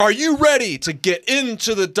Are you ready to get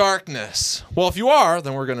into the darkness? Well, if you are,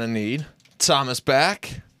 then we're going to need Thomas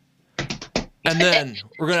back. And then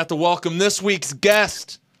we're going to have to welcome this week's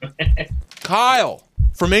guest, Kyle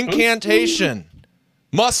from Incantation,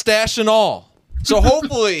 mustache and all. So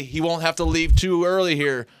hopefully he won't have to leave too early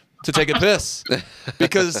here to take a piss,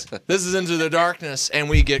 because this is Into the Darkness and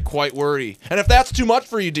we get quite wordy. And if that's too much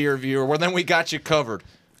for you, dear viewer, well, then we got you covered.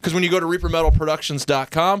 Because when you go to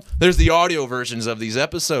ReaperMetalProductions.com, there's the audio versions of these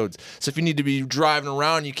episodes. So if you need to be driving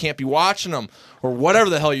around, you can't be watching them, or whatever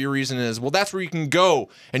the hell your reason is, well, that's where you can go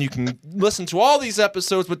and you can listen to all these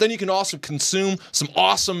episodes, but then you can also consume some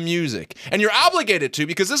awesome music. And you're obligated to,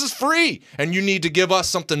 because this is free, and you need to give us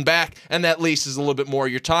something back, and that lease is a little bit more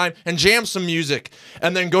of your time, and jam some music.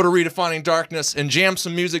 And then go to Redefining Darkness and jam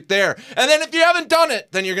some music there. And then if you haven't done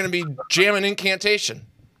it, then you're going to be jamming Incantation.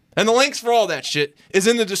 And the links for all that shit is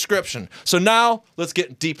in the description. So now, let's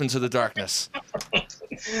get deep into the darkness.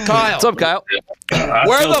 Kyle. What's up, Kyle?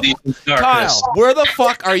 Where the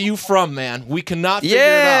fuck are you from, man? We cannot figure it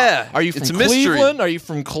out. Are you from Cleveland? Are you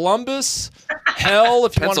from Columbus? Hell,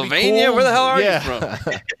 if you want to be cool. Where the hell are you from?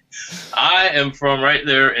 I am from right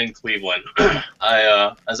there in Cleveland.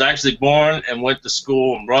 I was actually born and went to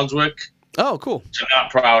school in Brunswick. Oh, cool. Which I'm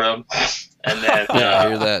not proud of. And then I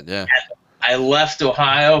hear that, yeah. I left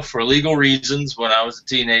Ohio for legal reasons when I was a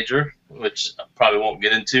teenager, which I probably won't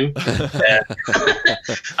get into. And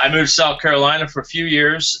I moved to South Carolina for a few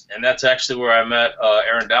years, and that's actually where I met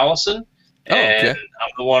Aaron Dallison. And I'm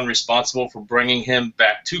the one responsible for bringing him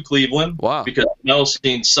back to Cleveland. Wow. Because the metal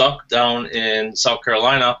scene sucked down in South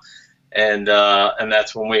Carolina, and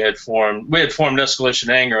that's when we had formed Escalation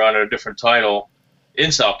Anger under a different title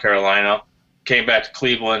in South Carolina. Came back to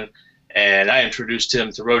Cleveland. And I introduced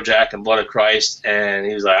him to Rojack and Blood of Christ, and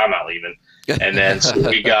he was like, "I'm not leaving." And then so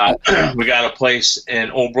we got a place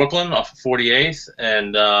in Old Brooklyn off of 48th,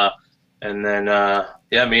 and then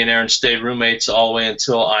me and Aaron stayed roommates all the way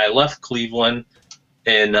until I left Cleveland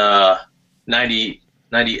in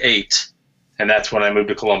 98, and that's when I moved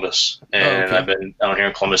to Columbus, and I've been down here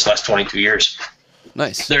in Columbus the last 22 years.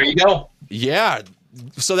 Nice. There you go. Yeah.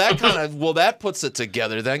 So that kind of, that puts it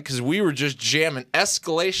together then, because we were just jamming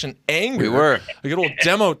Escalation Anger. We were. A good old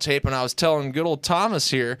demo tape, and I was telling good old Thomas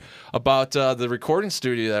here about the recording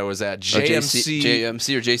studio that I was at, JMC.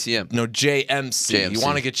 JMC or JCM? No, JMC. You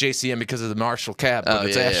want to get JCM because of the Marshall cab, but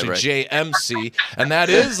it's actually JMC, and that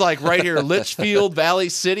is like right here, Litchfield, Valley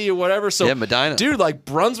City, or whatever. So, yeah, Medina. Dude, like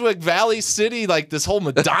Brunswick, Valley City, like this whole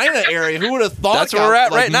Medina area, who would have thought? That's where we're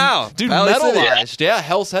at right now. Dude, Valley metalized. City. Yeah,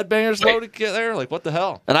 Hell's Headbangers loaded there. Like, what the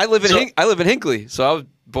hell? And I live in Hinckley, so I was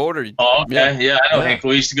bordered. Oh, okay. Yeah, I know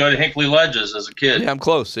Hinckley. We used to go to Hinckley Ledges as a kid. Yeah, I'm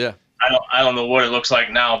close, yeah. I don't know what it looks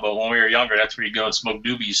like now, but when we were younger, that's where you go and smoke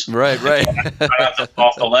doobies. Right.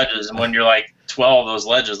 Off the ledges, and when you're like 12, those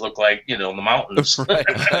ledges look like, the mountains. Right.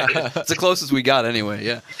 It's the closest we got anyway,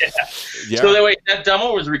 yeah. So that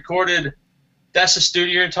demo was recorded, that's the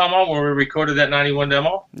studio you're talking about where we recorded that 91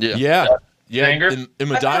 demo? Yeah. Anger? In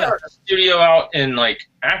Medina. I thought there was a studio out in like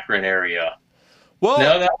Akron area. Well,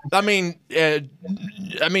 no, no.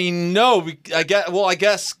 I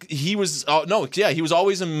guess he was. He was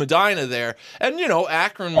always in Medina there, and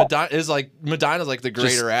Akron, Medina's like the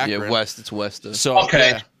greater Akron. Yeah, west. It's west. So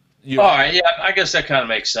okay, all right. Yeah, I guess that kind of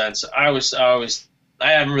makes sense. I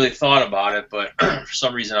haven't really thought about it, but for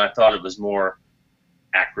some reason I thought it was more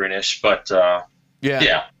Akron-ish. But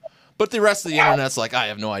yeah. But the rest of the internet's like, I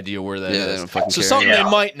have no idea where that is. They don't fucking care. Something they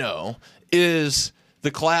might know is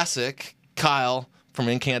the classic Kyle from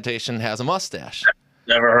Incantation has a mustache.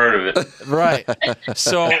 Never heard of it. Right.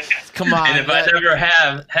 So, come on. And if I ever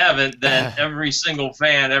haven't, then every single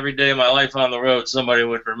fan, every day of my life on the road, somebody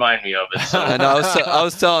would remind me of it. So. And I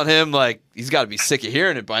was telling him, like, he's got to be sick of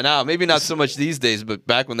hearing it by now. Maybe not so much these days, but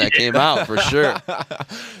back when that came out, for sure.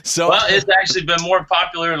 Well, it's actually been more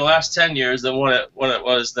popular in the last 10 years than when it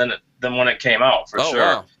was than when it came out, for sure.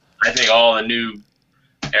 Wow. I think all the new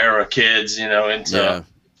era kids, into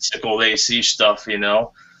sickle AC stuff,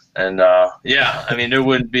 And there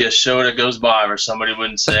wouldn't be a show that goes by where somebody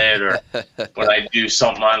wouldn't say it, or when I do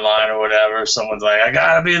something online or whatever, someone's like, I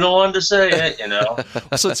gotta be the one to say it,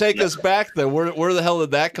 So take us back then. Where the hell did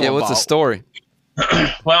that come about? Yeah, what's the story?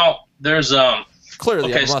 Well, there's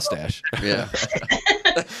clearly a mustache. Yeah.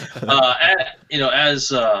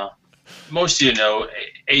 As most of you know,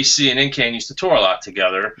 AC and Incan used to tour a lot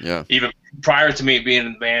together. Yeah. Even prior to me being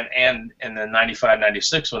in the band, and in the 95,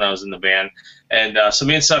 96 when I was in the band. And so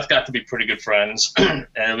me and Seth got to be pretty good friends. And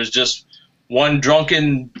it was just one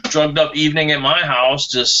drugged up evening at my house,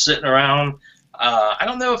 just sitting around. I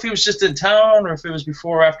don't know if he was just in town or if it was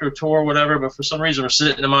before or after a tour or whatever, but for some reason we're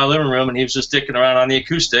sitting in my living room and he was just dicking around on the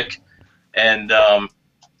acoustic, and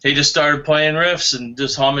he just started playing riffs and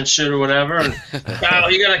just humming shit or whatever. And Kyle,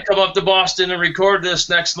 you gotta come up to Boston and record this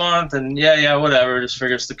next month. And yeah, whatever. Just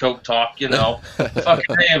figures the coke talk, you know.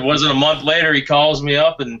 Fucking hey, it wasn't a month later. He calls me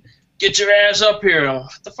up and get your ass up here. What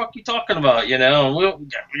the fuck you talking about, you know? And we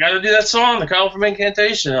got to do that song, The Kyle from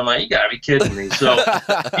Incantation. I'm like, you got to be kidding me. So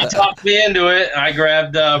he talked me into it. I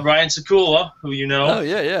grabbed Brian Sekula, who you know. Oh,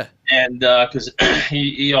 yeah. And because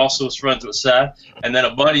he also was friends with Seth. And then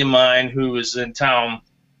a buddy of mine who was in town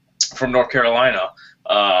from North Carolina.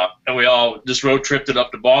 And we all just road tripped it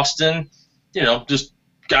up to Boston, you know, just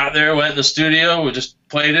got there, went in the studio. We just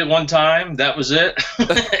played it one time. That was it.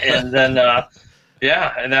 And then,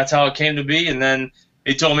 yeah, and that's how it came to be. And then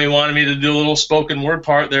he told me he wanted me to do a little spoken word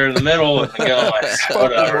part there in the middle. And go, like,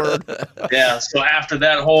 whatever. Yeah, so after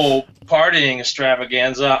that whole partying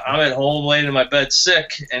extravaganza, I'm at home laying in my bed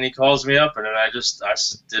sick, and he calls me up, and then I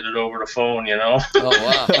did it over the phone, you know. Oh,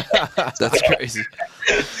 wow. That's crazy.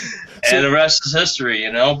 And the rest is history,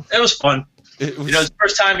 you know. It was fun. It was, You know, it's the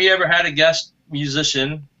first time he ever had a guest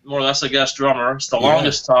musician, more or less a guest drummer. It's the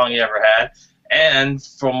longest song he ever had. And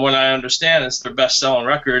from what I understand, it's their best-selling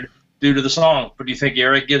record due to the song. But do you think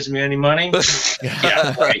Eric gives me any money?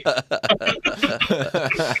 Yeah, right.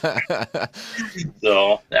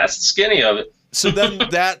 So that's the skinny of it. So then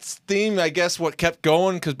that's theme, I guess, what kept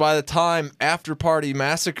going, because by the time After Party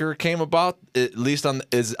Massacre came about, at least on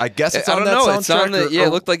I guess it's on that soundtrack. It's on the,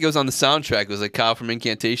 it looked like it was on the soundtrack. It was like Kyle from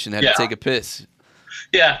Incantation had to take a piss.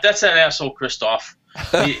 Yeah, that's that asshole Christoph.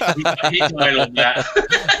 He titled that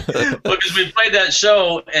because we played that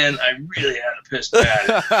show and I really had to piss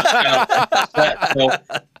bad. So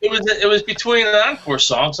it was between an encore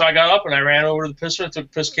song, so I got up and I ran over to the pisser, took a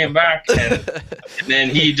piss, came back, and then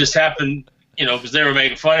he just happened, you know, because they were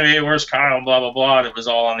making fun of me. Hey, where's Kyle? Blah blah blah. And it was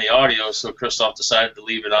all on the audio, so Christoph decided to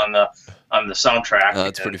leave it on the soundtrack. Oh,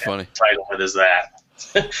 that's pretty funny. The title of it is that.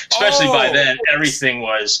 Especially by then, everything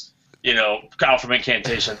was, you know, Kyle from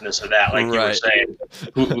Incantation, this or that, like you were saying.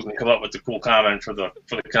 Who can come up with the cool comment for the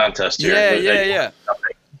contest here? Yeah.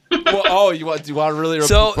 Well, you want to really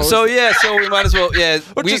so we might as well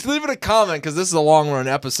or just leave it a comment, because this is a long run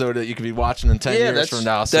episode that you could be watching in 10 years from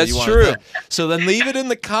now. So that's true. So then leave it in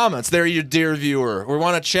the comments there, you dear viewer. We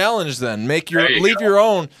want a challenge then. Leave your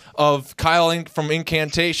own of Kyle from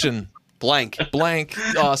Incantation. Blank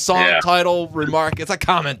song title remark. It's a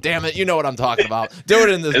comment, damn it. You know what I'm talking about. Do it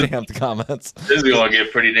in the damn comments. This is going to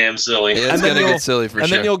get pretty damn silly. Yeah, it's going to get silly for sure.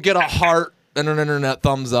 And then you'll get a heart and an internet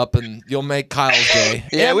thumbs up, and you'll make Kyle's day.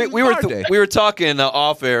 Yeah, we were talking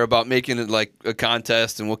off air about making it like a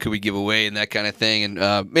contest and what could we give away and that kind of thing.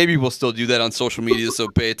 And maybe we'll still do that on social media, so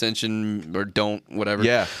pay attention or don't, whatever.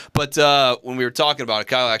 Yeah. But when we were talking about it,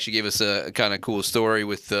 Kyle actually gave us a kind of cool story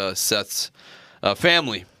with Seth's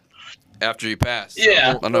family after he passed.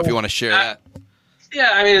 Yeah. So I don't know if you want to share that.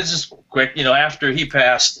 Yeah, I mean, it's just quick. You know, after he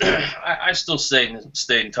passed, I still stayed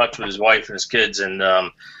in touch with his wife and his kids, and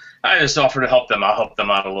I just offered to help them. I'll help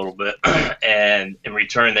them out a little bit. And in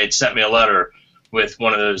return, they'd sent me a letter with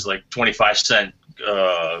one of those, like, 25-cent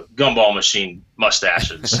gumball machine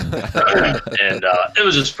mustaches. And it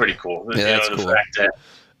was just pretty cool. Yeah, that's cool. The fact that,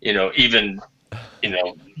 you know, even, you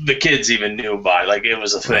know, the kids even knew about it. Like, it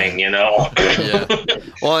was a thing, you know? Yeah.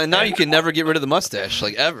 Well, and now you can never get rid of the mustache,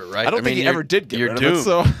 like, ever, right? I don't think you ever did get rid of it,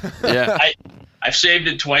 so. Yeah. I've shaved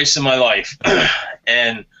it twice in my life.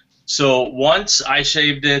 And so once I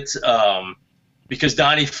shaved it because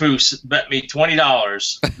Donnie Foose bet me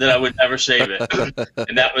 $20 that I would never shave it.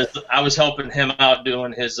 And I was helping him out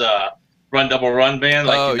doing his Run Double Run band,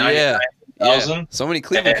 like in 99,000. Yeah. So many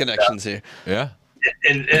Cleveland connections here. Yeah.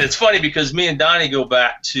 And it's funny because me and Donnie go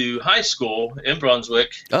back to high school in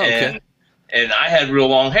Brunswick, and I had real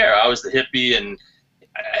long hair. I was the hippie, and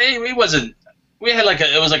it wasn't. We had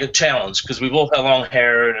it was like a challenge because we both had long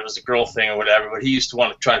hair, and it was a girl thing or whatever. But he used to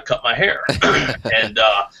want to try to cut my hair, and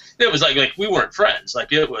it was like we weren't friends.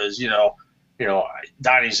 Like it was, you know,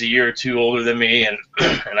 Donnie's a year or two older than me, and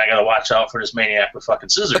I got to watch out for this maniac with fucking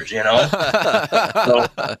scissors, you know. So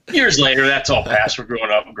years later, that's all past. We're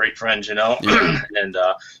growing up, great friends, you know. And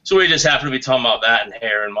so we just happened to be talking about that and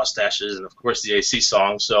hair and mustaches, and of course the AC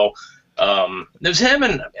song. So it was him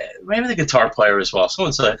and maybe the guitar player as well.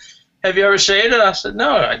 Someone said, "Have you ever shaved it?" I said,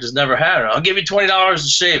 "No, I just never had it." "I'll give you $20 to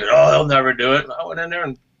shave it." "Oh, they'll never do it." And I went in there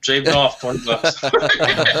and shaved off $20.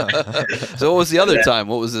 So what was the other time?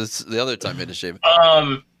 What was the other time you had to shave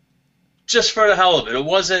it? Just for the hell of it. It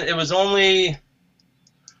was only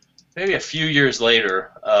maybe a few years later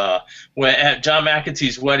when at John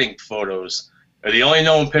McEntee's wedding photos, are the only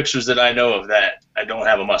known pictures that I know of that I don't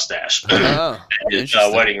have a mustache. Oh, His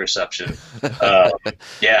wedding reception.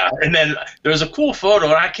 Yeah, and then there was a cool photo,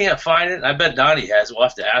 and I can't find it. I bet Donnie has. We'll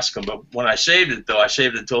have to ask him. But when I shaved it, though, I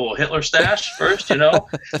shaved it to a little Hitler stash first. You know,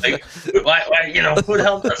 like why you know, who the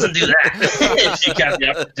hell doesn't do that? If you got the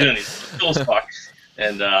opportunity, still fuck.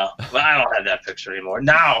 And but I don't have that picture anymore.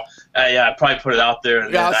 Now, yeah, I'd probably put it out there,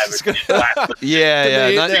 and then I would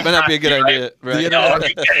might not be a good idea. Right? You know,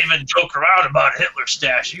 you can't even joke around about Hitler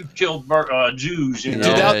stash. You killed Jews. You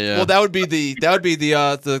know? Well, that would be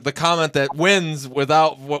the comment that wins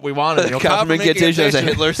without what we wanted. You know, Compliment incantation as a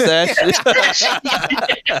Hitler stash.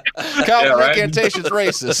 Compliment incantation's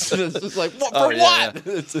racist. It's just like what for what?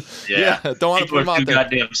 Yeah, don't want to put them out there.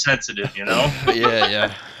 Goddamn sensitive, you know.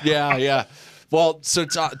 Yeah. Well, so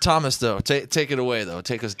Thomas, though, take it away, though.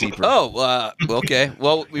 Take us deeper. Oh, okay.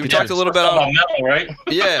 Well, we talked a little bit about metal, right?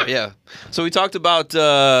 Yeah. So we talked about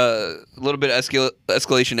a little bit of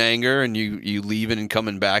escalation anger, and you leaving and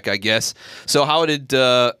coming back, I guess. So how did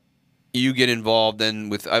you get involved then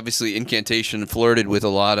with, obviously, Incantation flirted with a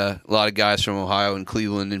lot of guys from Ohio and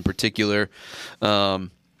Cleveland in particular,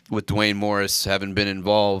 with Dwayne Morris having been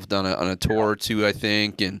involved on a tour or two, I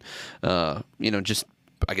think, and just,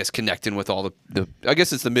 I guess, connecting with all the I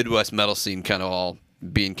guess it's the Midwest metal scene kind of all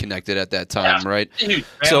being connected at that time, right? Huge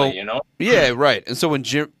family, you know? Yeah, right. And so when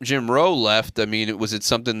Jim Rowe left, I mean, was it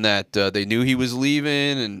something that they knew he was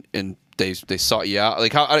leaving and they sought you out?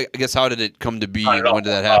 Like, how did it come to be? When did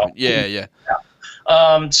that happen? Yeah.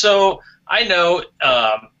 So I know,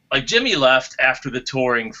 like Jimmy left after the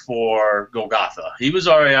touring for Golgotha. He was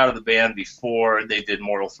already out of the band before they did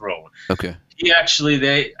Mortal Throne. Okay.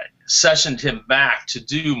 They sessioned him back to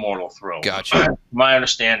do Mortal Throne. Gotcha. My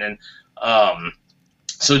understanding.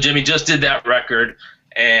 So Jimmy just did that record,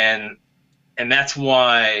 and that's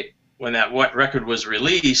why when that record was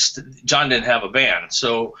released, John didn't have a band.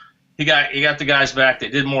 So he got the guys back. They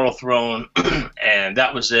did Mortal Throne, and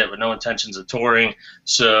that was it, with no intentions of touring.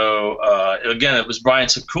 So again, it was Brian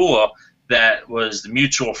Sakula that was the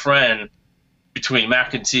mutual friend between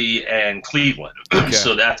McEntee and Cleveland. Okay.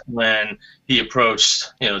 So that's when he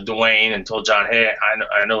approached, Dwayne and told John, hey,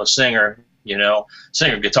 I know a singer,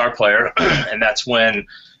 guitar player. And that's when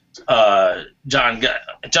John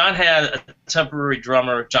had a temporary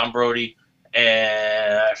drummer, John Brody,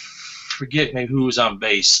 and I forget maybe who was on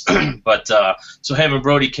bass. But so him and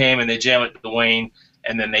Brody came and they jammed with Dwayne,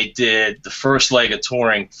 and then they did the first leg of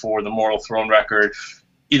touring for the Mortal Throne record,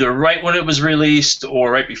 either right when it was released or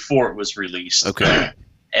right before it was released. Okay.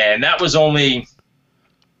 And that was only,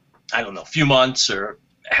 I don't know, a few months or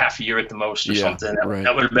half a year at the most or something. Right.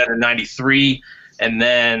 That would have been in 93. And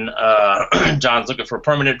then John's looking for a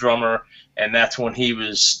permanent drummer, and that's when he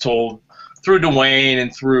was told through Dwayne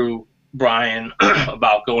and through Brian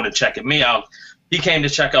about going and checking me out. He came to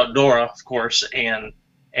check out Dora, of course, and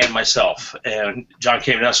myself. And John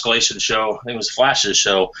came to an Escalation show. I think it was Flash's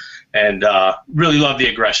show. And really loved the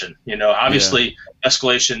aggression. Obviously,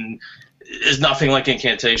 Escalation is nothing like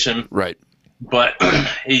Incantation. Right. But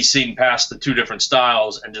he's seen past the two different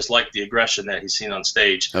styles and just liked the aggression that he's seen on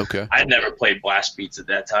stage. Okay. I'd never played blast beats at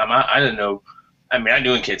that time. I didn't know. I mean, I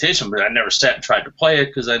knew Incantation, but I never sat and tried to play it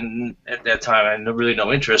because at that time I had really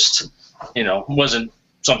no interest. It wasn't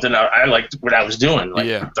something I liked what I was doing, like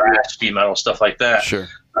thrash, speed metal, stuff like that. Sure.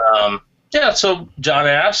 So John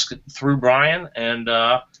asked through Brian, and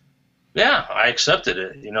I accepted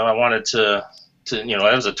it. I wanted to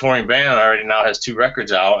it was a touring band. Already now has 2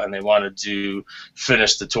 records out, and they wanted to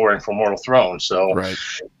finish the touring for Mortal Throne. So right.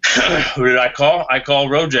 Who did I call? I called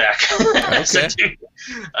Rojack. I said, dude,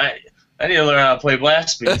 I need to learn how to play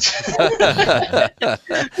blast beats,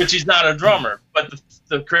 which he's not a drummer. But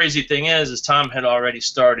the crazy thing is Tom had already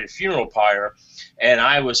started Funeral Pyre, and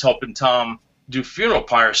I was helping Tom do Funeral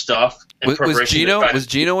Pyre stuff. Was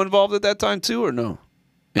Gino involved at that time too, or no?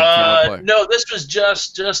 No, this was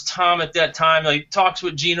just Tom at that time. Like, talks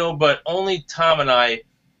with Gino, but only Tom and I.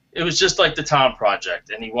 It was just like the Tom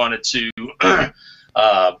project, and he wanted to, kind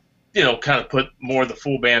of put more of the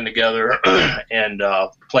full band together and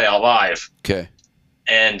play out live. Okay.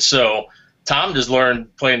 And so Tom just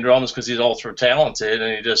learned playing drums because he's ultra talented,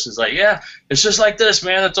 and he just is like, yeah, it's just like this,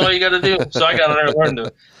 man. That's all you got to do. So I got to learn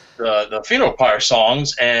the Funeral Pyre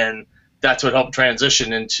songs, and that's what helped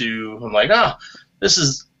transition into. I'm like, this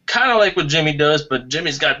is kind of like what Jimmy does, but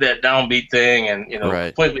Jimmy's got that downbeat thing, and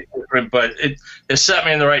completely different. But it set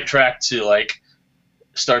me in the right track to like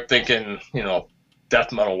start thinking,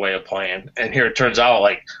 death metal way of playing. And here it turns out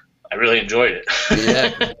like I really enjoyed it.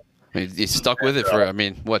 Yeah, you stuck with it for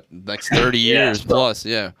next 30 years plus.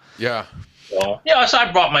 Yeah. So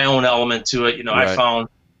I brought my own element to it. Right. I found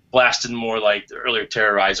blasted more like the earlier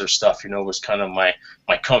Terrorizer stuff, was kind of my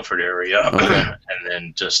comfort area. Okay. And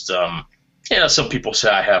then just, some people say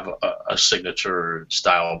I have a signature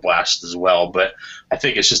style of blast as well, but I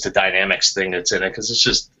think it's just the dynamics thing that's in it, because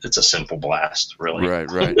it's a simple blast, really.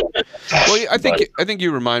 Right. Well, I think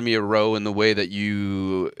you remind me of Roe in the way that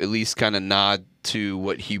you at least kind of nod to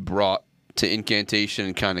what he brought to Incantation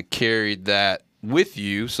and kind of carried that with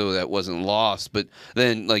you, so that wasn't lost. But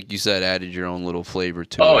then, like you said, added your own little flavor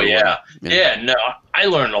to it. Oh yeah. No, I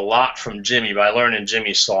learned a lot from Jimmy by learning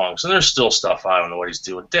Jimmy's songs, and there's still stuff I don't know what he's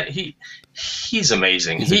doing. He's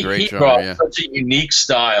amazing. He's a great he drummer, brought such a unique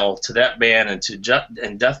style to that band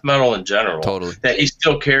and death metal in general. Totally. That he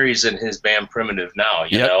still carries in his band Primitive now.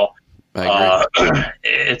 You Yep. know, I agree.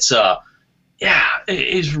 It's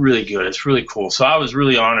really good. It's really cool. So I was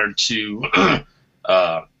really honored to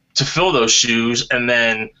fill those shoes, and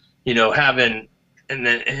then having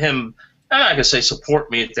him. I'm not gonna say support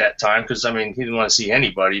me at that time, because I mean he didn't want to see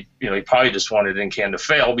anybody. He probably just wanted Incan to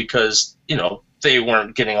fail because they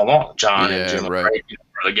weren't getting along. John and Jim right. Right,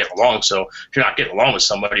 really get along. So if you're not getting along with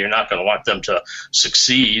somebody, you're not going to want them to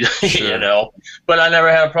succeed. Sure. But I never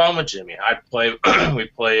had a problem with Jimmy. We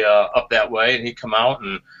play Up That Way, and he'd come out,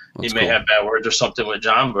 and That's he may cool. have bad words or something with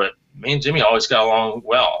John, but me and Jimmy always got along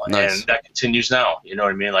well, Nice. and that continues now. You know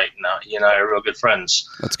what I mean? Like now, he and I are real good friends.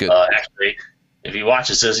 That's good. Actually, if he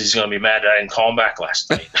watches this, he's going to be mad that I didn't call him back last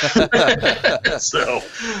night. So,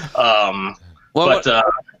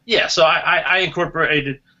 so I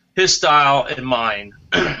incorporated his style in mine,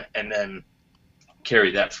 and then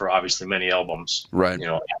carried that for obviously many albums. Right.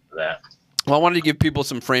 After that. Well, I wanted to give people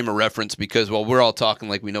some frame of reference because while we're all talking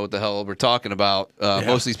like we know what the hell we're talking about,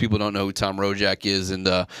 most of these people don't know who Tom Rojak is, and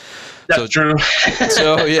That's true.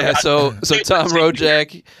 So Tom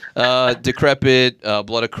Rojak, Decrepit,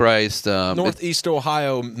 Blood of Christ, Northeast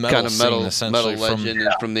Ohio metal kind of metal scene, essentially, legend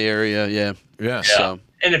from the area. Yeah. Yeah. So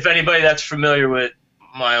And if anybody that's familiar with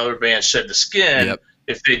my other band, Shed the Skin, Yep.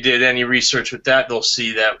 if they did any research with that, they'll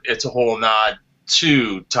see that it's a whole nod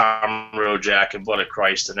to Tom Rojak and Blood of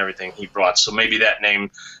Christ and everything he brought. So maybe that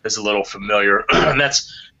name is a little familiar. And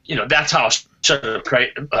that's how Shed the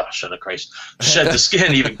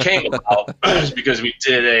Skin even came about, is because we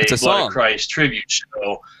did a It's a Blood song. of Christ tribute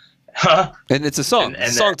show. Huh? and it's a song,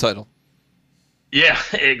 And song title. Yeah,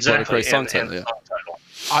 exactly. Christ song And title, yeah. song title.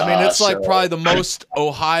 I mean, it's like So- probably the most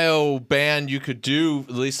Ohio band you could do,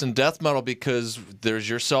 at least in death metal, because there's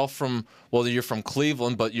yourself from, well, you're from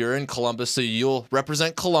Cleveland, but you're in Columbus, so you'll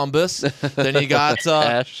represent Columbus. Then you got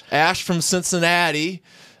Ash from Cincinnati.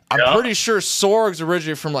 I'm Yeah. pretty sure Sorg's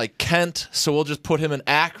originally from like Kent, so we'll just put him in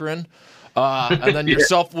Akron. And then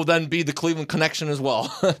yourself will then be the Cleveland connection as well.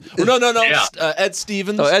 No. Yeah. Ed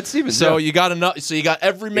Stevens. Oh, Ed Stevens. So yeah. you got enough. So you got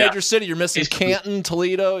every major Yeah. city. You're missing Canton,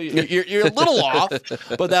 Toledo. You're a little off,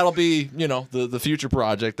 but that'll be the future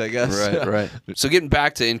project, I guess. Right. So getting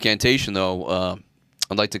back to Incantation, though,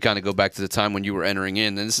 I'd like to kind of go back to the time when you were entering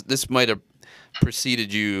in, and this might have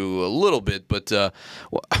preceded you a little bit, but I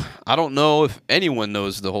don't know if anyone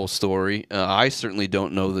knows the whole story. I certainly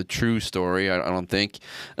don't know the true story. I don't think,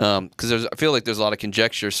 because I feel like there's a lot of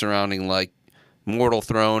conjecture surrounding like Mortal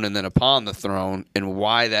Throne and then Upon the Throne and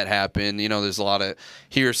why that happened. There's a lot of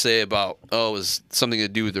hearsay about, it was something to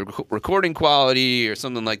do with the recording quality or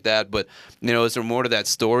something like that. But, is there more to that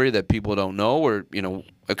story that people don't know, or,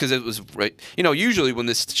 because it was right. Usually when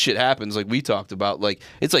this shit happens, like we talked about, like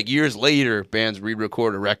it's like years later, bands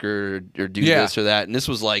re-record a record or do this or that, and this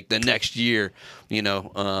was like the next year,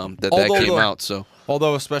 that came out. So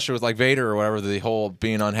although especially with like Vader or whatever, the whole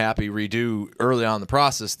being unhappy redo early on in the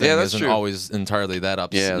process thing that's isn't true. always entirely that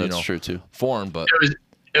that's true too. Foreign, but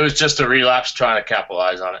It was just a relapse trying to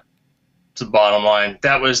capitalize on it. It's the bottom line.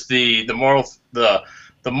 That was the Mortal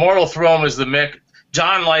Throne was the mix.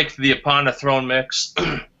 John liked the Upon the Throne mix,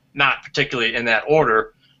 not particularly in that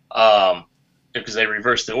order, because they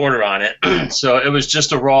reversed the order on it. So it was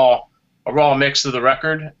just a raw mix of the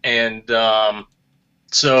record, and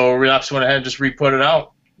so Relapse went ahead and just re-put it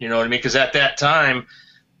out. You know what I mean? Because at that time,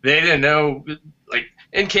 they didn't know. Like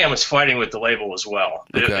Incam was fighting with the label as well.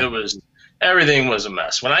 Okay. It was everything was a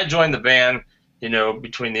mess. When I joined the band,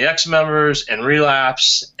 between the ex-members and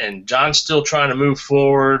Relapse, and John still trying to move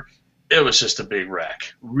forward. It was just a big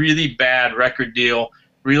wreck. Really bad record deal.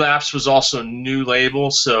 Relapse was also a new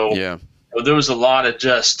label, so there was a lot of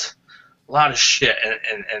shit,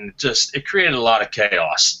 and just it created a lot of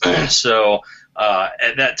chaos. So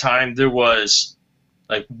at that time there was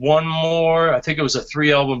like one more. I think it was a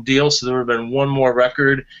 3-album deal, so there would have been one more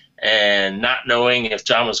record, and not knowing if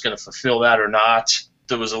John was going to fulfill that or not.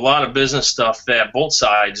 There was a lot of business stuff that both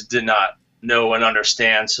sides did not know and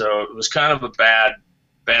understand. So it was kind of a bad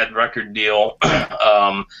bad record deal.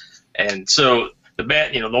 And so the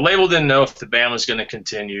band, the label didn't know if the band was going to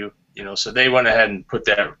continue, so they went ahead and put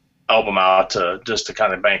that album out just to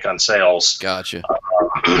kind of bank on sales. Gotcha.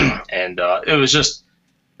 And it was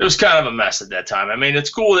kind of a mess at that time. I mean, it's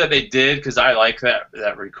cool that they did because I like that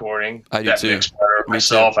recording. I do that too. Mix better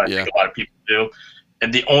myself. I think a lot of people do.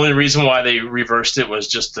 And the only reason why they reversed it was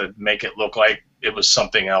just to make it look like it was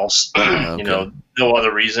something else. Okay. No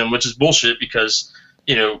other reason, which is bullshit because,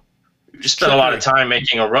 you spend a lot of time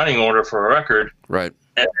making a running order for a record. Right.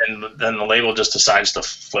 And then the label just decides to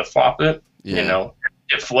flip-flop it. Yeah.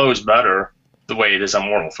 It flows better the way it is on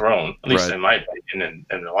Mortal Throne, at least Right. in my opinion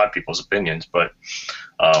and a lot of people's opinions. But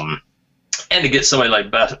and to get somebody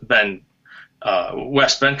like Wes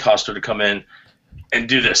Bencoster to come in and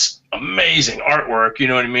do this amazing artwork, you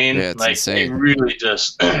know what I mean? Yeah, it's insane. It really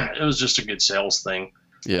it was just a good sales thing.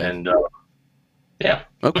 Yeah. And yeah.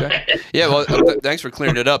 Okay. Yeah. Well, thanks for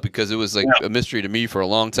clearing it up because it was like a mystery to me for a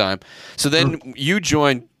long time. So then you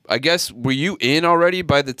joined. I guess were you in already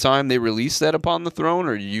by the time they released that Upon the Throne,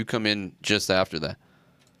 or did you come in just after that?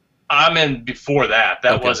 I'm in before that.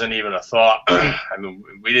 That Okay. wasn't even a thought. I mean,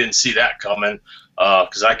 we didn't see that coming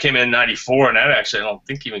because I came in '94, and that actually I don't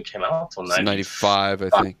think even came out until It's 95, I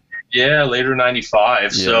think. Yeah, later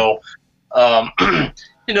 '95. Yeah. So,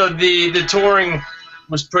 the touring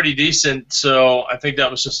was pretty decent. So I think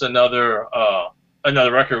that was just another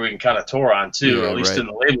record we can kind of tour on too, Yeah, at least right. in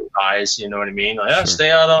the label eyes. You know what I mean? Like, Sure.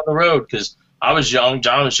 stay out on the road because I was young,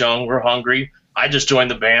 John was young, we're hungry. I just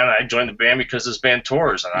joined the band. I joined the band because this band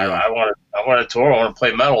tours, and Yeah. I want to tour. I want to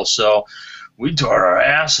play metal. So we toured our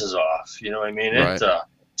asses off. You know what I mean? Right.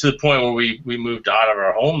 To the point where we moved out of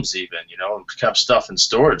our homes even, and kept stuff in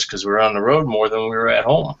storage because we were on the road more than we were at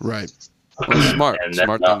home. Right. Well, smart. And then,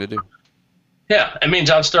 Smart thing to do. Yeah, I mean,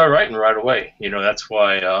 John started writing right away. That's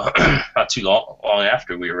why not too long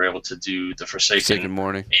after we were able to do the Second Forsaken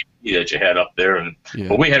morning. EP that you had up there, and Yeah.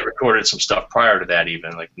 but we had recorded some stuff prior to that,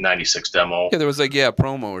 even like '96 demo. Yeah, there was like a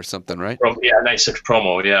promo or something, right? Yeah, '96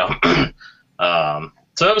 promo. Yeah.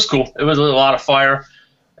 So that was cool. It was a lot of fire,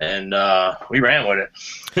 and we ran with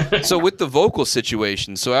it. So with the vocal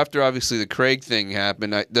situation, so after obviously the Craig thing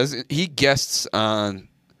happened, doesn't he guests on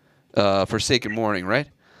Forsaken Morning, right?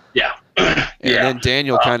 Yeah. And then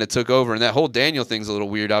Daniel kind of took over, and that whole Daniel thing's a little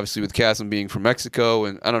weird, obviously with Chasm being from Mexico,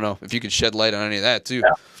 and I don't know if you could shed light on any of that too.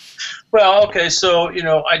 Yeah. Well, okay, so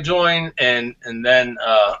I joined, and then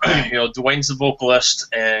Dwayne's the vocalist,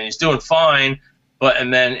 and he's doing fine.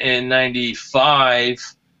 And then in '95,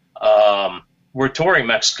 we're touring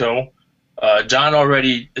Mexico. John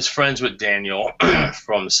already is friends with Daniel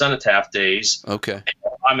from the Cenotaph days. Okay.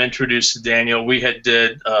 I'm introduced to Daniel. We had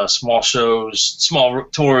did small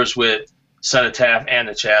tours with Cenotaph and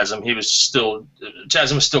the Chasm.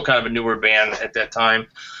 Chasm was still kind of a newer band at that time.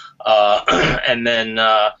 And then,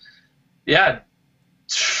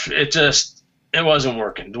 it wasn't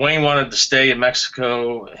working. Dwayne wanted to stay in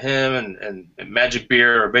Mexico. Him and Magic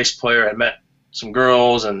Beer, our bass player, had met some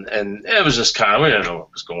girls, and it was just kind of, we didn't know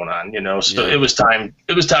what was going on, So Yeah. it was time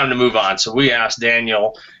to move on. So we asked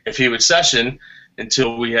Daniel if he would session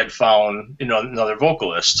until we had found another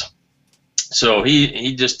vocalist. So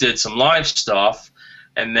he just did some live stuff,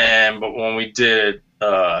 but when we did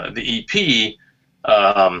the EP,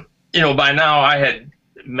 by now I had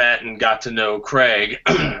met and got to know Craig,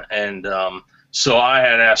 and so I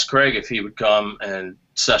had asked Craig if he would come and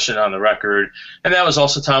session on the record, and that was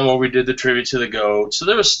also time where we did the tribute to the Goat. So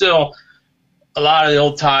there was still a lot of the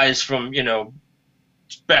old ties from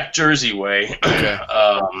back Jersey way. Okay.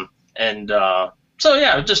 So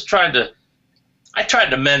yeah, I tried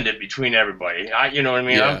to mend it between everybody. You know what I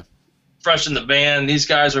mean? Yeah. I'm fresh in the band. These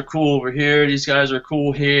guys are cool over here. These guys are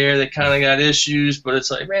cool here. They kind of got issues, but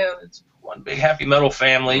it's like, man, it's one big happy metal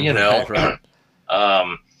family,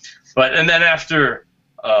 Right. And then after,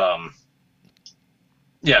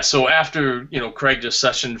 so after Craig just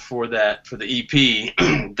sessioned for the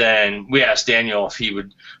EP, then we asked Daniel if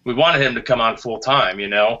we wanted him to come on full time,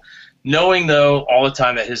 knowing though all the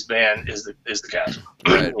time that his band is the Chasm,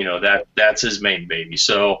 Right. That's his main baby.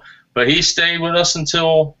 So, but he stayed with us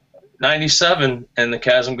until '97, and the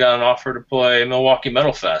Chasm got an offer to play Milwaukee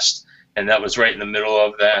Metal Fest, and that was right in the middle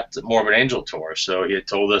of that Morbid Angel tour. So he had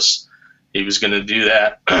told us he was going to do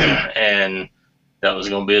that, and that was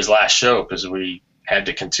going to be his last show because we had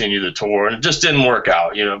to continue the tour, and it just didn't work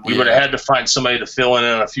out. We would have had to find somebody to fill in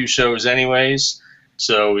on a few shows anyways.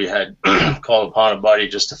 So we had called upon a buddy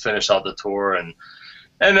just to finish out the tour, and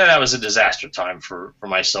then that was a disaster time for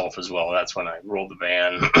myself as well. That's when I rolled the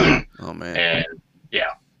van. Oh man. And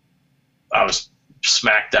yeah, I was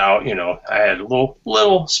smacked out. You know, I had a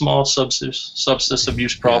little small substance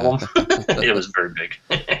abuse problem. It was very big.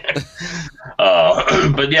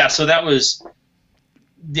 But yeah, so that was,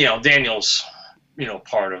 you know, Daniel's, you know,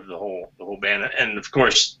 part of the whole band, and of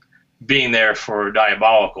course being there for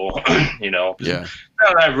Diabolical. You know, Yeah.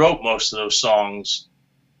 I wrote most of those songs.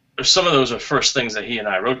 Some of those are first things that he and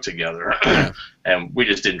I wrote together, and we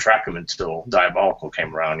just didn't track them until Diabolical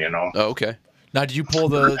came around. You know. Oh, okay. Now, do you pull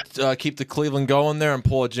the keep the Cleveland going there and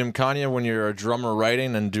pull a Jim Kanye when you're a drummer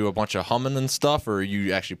writing and do a bunch of humming and stuff, or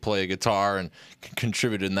you actually play a guitar and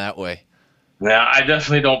contribute in that way? Now, I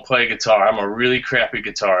definitely don't play guitar. I'm a really crappy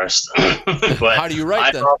guitarist. But how do you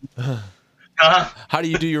write then? How do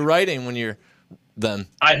you do your writing when you're then?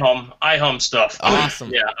 I hum stuff.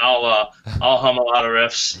 Awesome. Yeah, I'll hum a lot of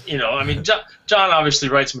riffs. You know, I mean, John obviously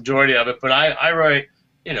writes majority of it, but I write.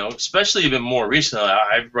 You know, especially even more recently,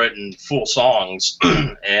 I've written full songs,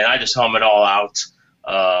 and I just hum it all out.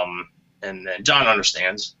 And then John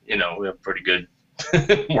understands. You know, we have pretty good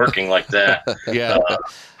working like that. Yeah.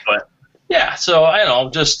 But yeah, so I don't know,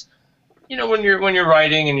 just, you know, when you're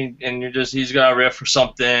writing and you're just, he's got a riff or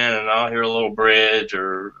something, and I'll hear a little bridge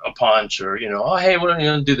or a punch, or, you know, oh hey, what are you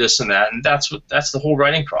gonna do, this and that, and that's the whole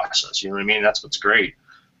writing process. You know what I mean? That's what's great.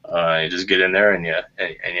 You just get in there and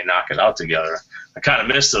you knock it out together. I kind of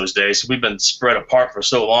miss those days. We've been spread apart for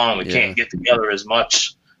so long. We can't get together as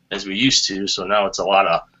much as we used to. So now it's a lot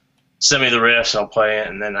of send me the riffs, I'll play it,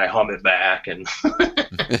 and then I hum it back. And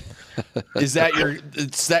is that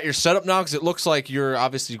your setup now? Because it looks like you're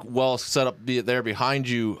obviously well set up there behind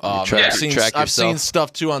you. I've seen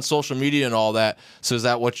stuff too on social media and all that. So is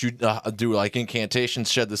that what you do, like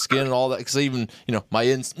incantations, shed the skin, and all that? Because even, you know, my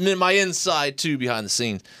inside too, behind the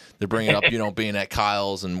scenes, they're bringing up, you know, being at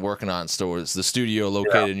Kyle's and working on stores. The studio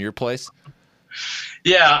located in your place?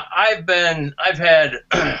 Yeah, I've had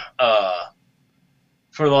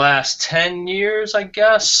for the last 10 years, I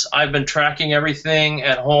guess, I've been tracking everything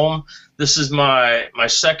at home. This is my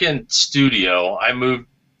second studio. I moved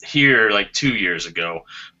here like 2 years ago,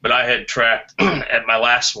 but I had tracked at my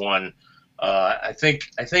last one. I think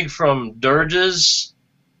from Dirge's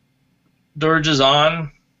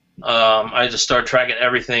on. I just started tracking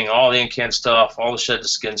everything, all the Incant stuff, all the Shed the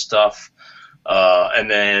Skin stuff.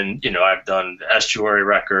 And then, you know, I've done the Estuary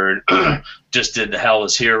record, just did the Hell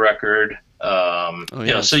Is Here record. You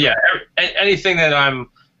know, so yeah, anything that I'm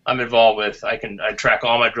involved with, I track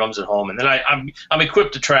all my drums at home, and then I'm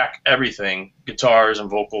equipped to track everything, guitars and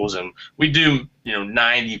vocals, and we do, you know,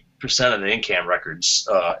 90% of the Incant records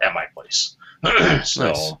at my place. So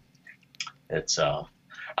nice. It's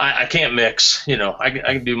I can't mix, you know, I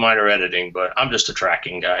can do minor editing, but I'm just a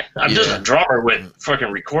tracking guy. I'm just a drummer with fucking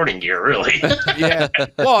recording gear, really. Yeah.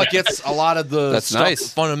 Well, it gets a lot of the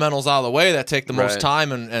nice fundamentals out of the way that take the most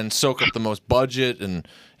time and soak up the most budget, and,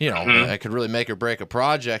 you know, it could really make or break a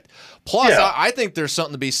project. Plus, I think there's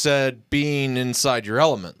something to be said being inside your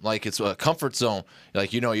element. Like, it's a comfort zone.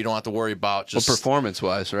 Like, you know, you don't have to worry about just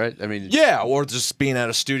performance-wise, right? I mean, yeah, or just being at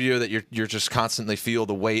a studio that you're just constantly feel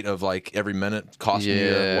the weight of, like, every minute costing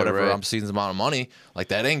you whatever season's amount of money. Like,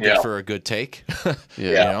 that ain't good for a good take.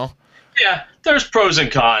 You know. Yeah, there's pros and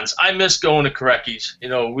cons. I miss going to Korecki's. You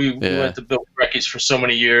know, we went to Bill Korecki's for so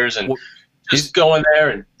many years, and just going there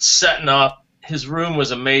and setting up. His room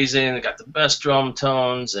was amazing. They got the best drum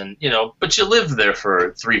tones, and, you know, but you lived there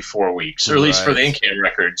for 3-4 weeks, or at least for the Incant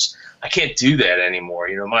records. I can't do that anymore.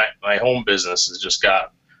 You know, my home business has just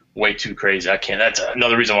got way too crazy. I can't. That's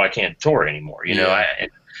another reason why I can't tour anymore. You know,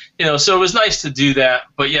 you know, so it was nice to do that.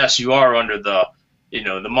 But yes, you are under the, you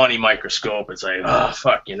know, the money microscope. It's like, oh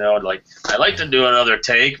fuck, you know, like, I like to do another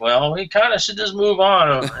take. Well, we kind of should just move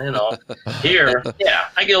on. You know, here,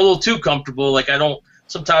 I get a little too comfortable. Like, I don't.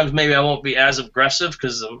 Sometimes maybe I won't be as aggressive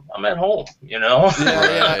because I'm at home, you know?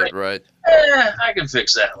 Right. I can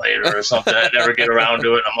fix that later or something. I never get around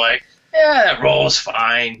to it. I'm like, that rolls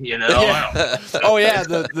fine, you know? Oh, yeah.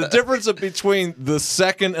 The difference between the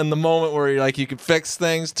second and the moment where you're like, you can fix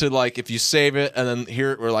things to, like, if you save it and then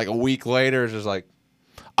hear it, or like a week later, it's just like,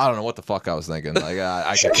 I don't know what the fuck I was thinking. Like,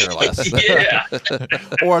 I could care less.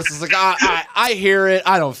 Or it's just like, I hear it.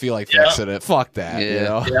 I don't feel like fixing it. Fuck that.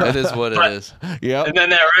 Yeah, you know? It is what it is. Yeah. And then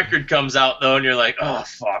that record comes out, though, and you're like, oh,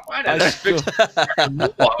 fuck. Why did I fix it? I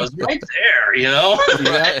was right there, you know?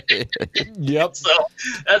 Yep. So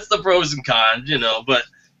that's the pros and cons, you know. But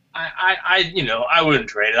I you know, I wouldn't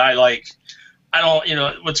trade it. I don't, you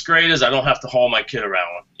know, what's great is I don't have to haul my kit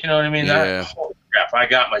around. You know what I mean? Holy crap. I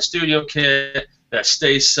got my studio kit that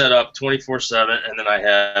stays set up 24/7, and then I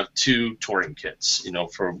have 2 touring kits, you know,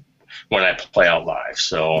 for when I play out live.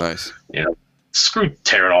 So, nice. You know, screw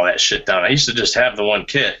tearing all that shit down. I used to just have the one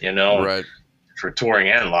kit, you know. Right. for touring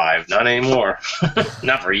and live. Not anymore.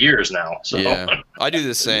 Not for years now. So. Yeah, I do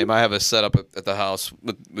the same. I have a setup at the house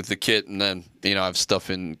with the kit, and then I have stuff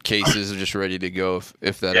in cases just ready to go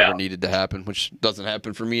if that ever needed to happen, which doesn't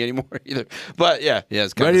happen for me anymore either. But yeah,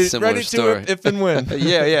 it's kind of a similar story. Ready to if and when.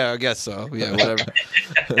 yeah, I guess so. Yeah, whatever.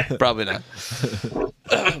 Probably not.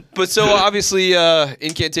 But so obviously,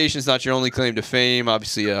 incantation is not your only claim to fame.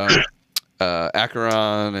 Obviously,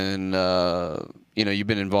 Acheron and you've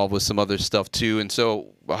been involved with some other stuff too. And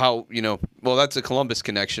so how well, that's a Columbus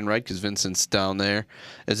connection, right? Because Vincent's down there.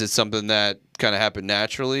 Is it something that kind of happened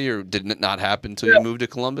naturally, or did it not happen until you moved to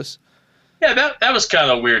Columbus? Yeah, that was kind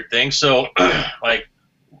of a weird thing. So like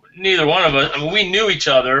neither one of us, I mean, we knew each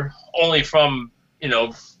other only from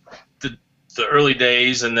the early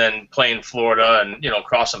days, and then playing Florida and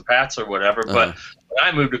crossing paths or whatever. But when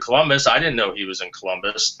I moved to Columbus, I didn't know he was in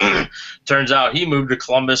Columbus. Turns out he moved to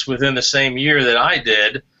Columbus within the same year that I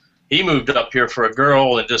did. He moved up here for a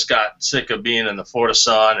girl and just got sick of being in the Florida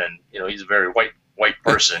sun, and he's a very white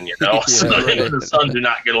person, so him and the sun do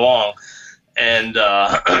not get along. And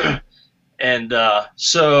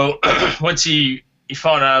so once he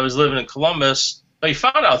found out I was living in Columbus, he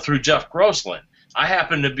found out through Jeff Grossland. I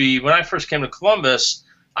happened to be, when I first came to Columbus,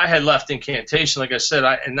 I had left incantation. Like I said,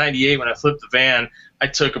 in '98 when I flipped the van, I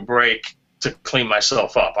took a break to clean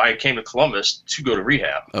myself up. I came to Columbus to go to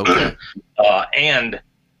rehab. Okay. And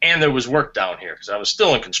there was work down here because I was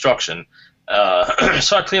still in construction.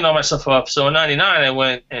 So I cleaned all myself up. So in '99 I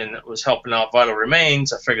went and was helping out Vital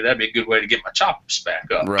Remains. I figured that'd be a good way to get my chops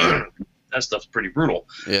back up. Right. That stuff's pretty brutal.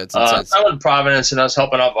 Yeah, it's intense. I was in Providence and I was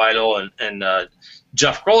helping out Vital, and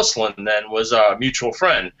Jeff Grossland then was a mutual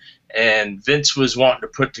friend, and Vince was wanting to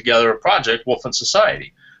put together a project, Wolf and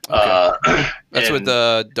Society. Okay. That's with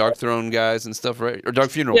the Dark Throne guys and stuff, right? Or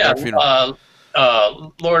Dark Funeral. Yeah, Dark Funeral.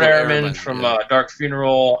 Lord Ehrman from Dark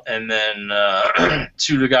Funeral, and then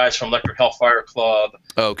two of the guys from Electric Hellfire Club.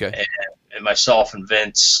 Oh, okay. And myself and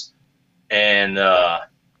Vince, and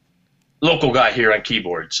local guy here on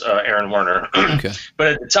keyboards, Aaron Werner. Okay. But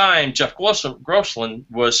at the time, Jeff Grossland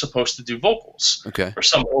was supposed to do vocals. Okay. Or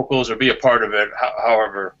some vocals, or be a part of it,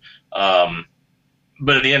 however.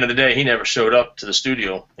 But at the end of the day, he never showed up to the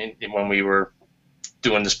studio when we were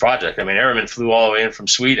doing this project. I mean, Ehrman flew all the way in from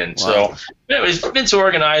Sweden. Wow. So Vince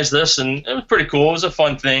organized this, and it was pretty cool. It was a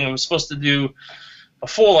fun thing. I was supposed to do a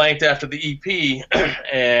full length after the EP,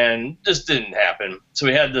 and just didn't happen. So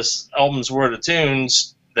we had this album's worth of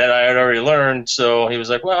tunes that I had already learned. So he was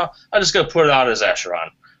like, well, I'm just going to put it out as Acheron.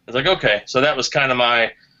 I was like, okay. So that was kind of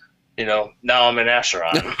my, now I'm in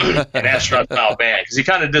Acheron. And Acheron's now a band. Because he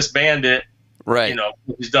kind of disbanded it. Right.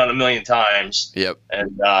 He's done a million times. Yep.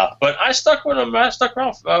 And but I stuck with him. I stuck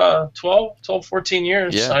around 12, 14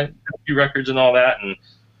 years. Yeah. I had a few records and all that. And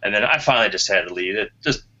then I finally just had to leave. It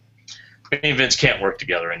just, me and Vince can't work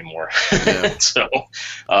together anymore. Yeah. So,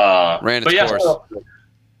 ran its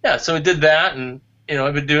course. So we did that, and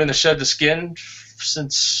I've been doing the Shed the Skin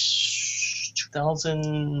since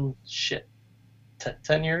 2000,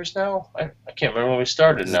 10 years now. I can't remember when we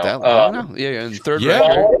started Is now. it that long now? Yeah, in third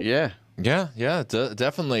record. Yeah. Yeah,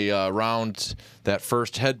 definitely around that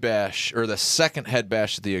first head bash, or the second head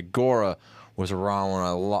bash at the Agora was around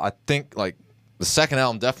when I think like the second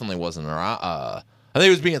album definitely wasn't around. I think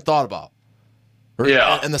it was being thought about.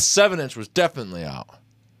 Yeah. And the 7-inch was definitely out.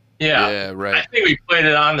 Yeah, right. I think we played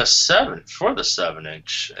it on the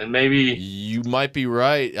 7-inch, and maybe you might be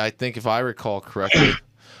right. I think if I recall correctly.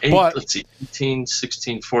 Let's see, 18,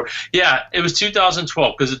 16, 4. Yeah, it was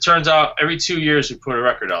 2012, because it turns out every 2 years we put a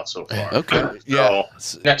record out so far. Okay. So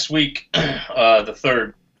next week, the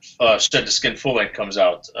third Shed the Skin full length comes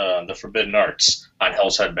out, The Forbidden Arts on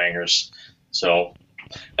Hell's Headbangers. So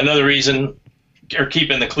another reason, or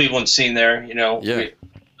keeping the Cleveland scene there, Yeah.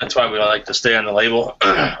 That's why we like to stay on the label,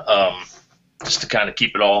 just to kind of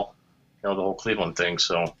keep it all, the whole Cleveland thing.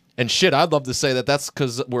 So. And shit, I'd love to say that's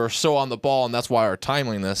because we're so on the ball, and that's why our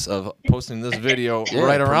timeliness of posting this video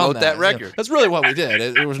right around that record. That's really what we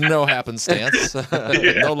did. There was no happenstance,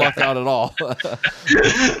 no luck out at all.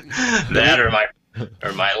 That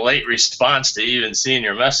or my late response to even seeing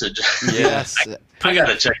your message. Yes. I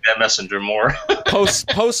gotta check that messenger more.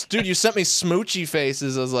 Post, dude, you sent me smoochy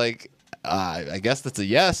faces. I was like, I guess that's a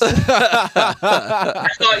yes. I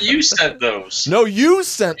thought you sent those. No, you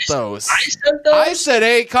sent those. I sent those? I said,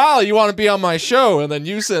 hey, Kyle, you want to be on my show? And then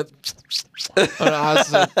you sent And I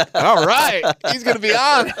was like, all right, he's gonna be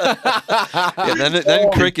on. Yeah,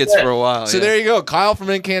 then crickets for a while. So there you go. Kyle from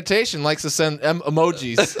Incantation likes to send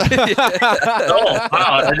emojis. Oh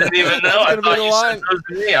wow! I didn't even know. I thought you sent those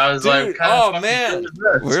to me. I was Dude, like, what kind of oh fucking man, shit is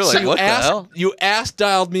this? We're like, what the hell? You ass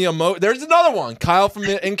dialed me There's another one. Kyle from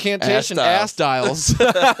Incantation ass dials.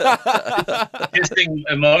 Kissing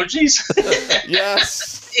emojis.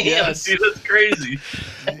 Yes. Damn, Yes. dude, that's crazy.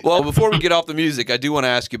 Well, before we get off the music, I do want to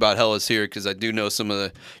ask you about Hell Is Here because I do know some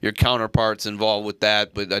of your counterparts involved with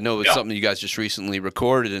that, but I know it's something you guys just recently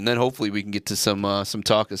recorded, and then hopefully we can get to some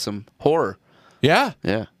talk of some horror. Yeah.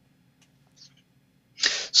 Yeah.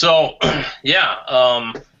 So,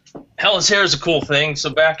 yeah, Hell Is Here is a cool thing. So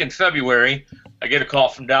back in February, I get a call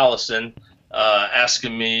from Dallison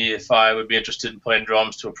asking me if I would be interested in playing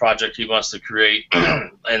drums to a project he wants to create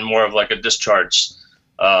and more of like a Discharge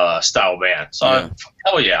style band. So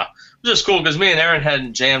hell yeah. It was just cool because me and Aaron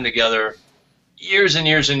hadn't jammed together years and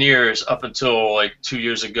years and years up until like 2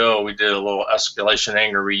 years ago. We did a little Escalation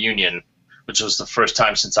Anger reunion, which was the first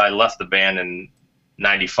time since I left the band in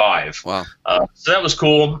 '95. Wow. So that was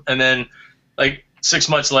cool. And then like 6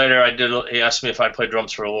 months later, he asked me if I'd play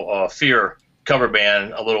drums for a little Fear cover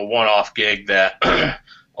band, a little one-off gig that a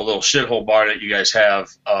little shithole bar that you guys have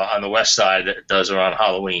on the west side that does around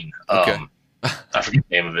Halloween. Okay. I forget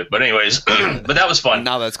the name of it, but anyways, but that was fun.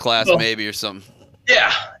 Now that's Class maybe or something.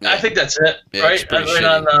 Yeah, I think that's it, Yeah, right? it's pretty Right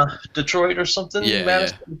shitty. on Detroit or something. Yeah,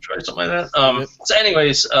 Madison, Detroit, something like that. So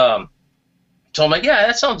anyways, so I'm like, yeah,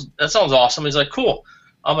 that sounds awesome. He's like, cool.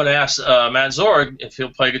 I'm gonna ask Matt Zorg if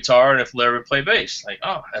he'll play guitar and if Larry would play bass. Like,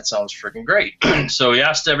 oh, that sounds freaking great. So he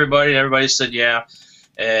asked everybody, and everybody said yeah.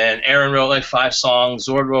 And Aaron wrote like 5 songs.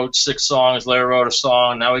 Zorg wrote 6 songs. Larry wrote a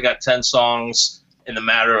song. Now we got 10 songs in the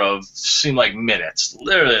matter of seemed like minutes,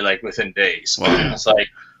 literally like within days. Wow. It's like,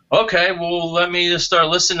 okay, well, let me just start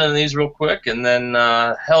listening to these real quick. And then,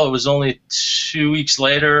 hell, it was only 2 weeks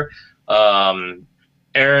later.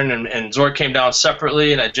 Aaron and Zorg came down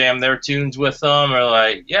separately, and I jammed their tunes with them. They're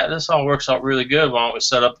like, yeah, this all works out really good. Why don't we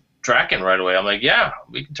set up tracking right away? I'm like, yeah,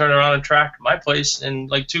 we can turn around and track my place in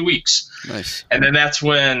like 2 weeks. Nice. And then that's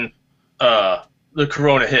when the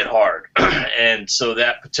corona hit hard. And so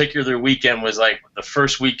that particular weekend was like the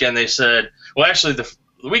first weekend they said, well, actually the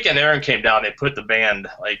weekend Aaron came down, they put the band,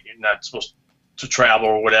 like, you're not supposed to travel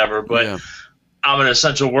or whatever, but I'm an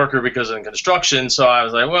essential worker because of construction. So I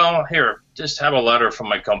was like, well, here, just have a letter from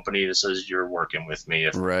my company that says you're working with me.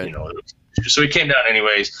 If, you know, so he came down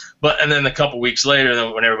anyways. And then a couple weeks later,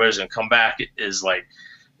 then when everybody's going to come back, it is like,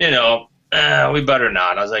 you know, we better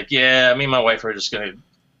not. I was like, yeah, me and my wife are just going to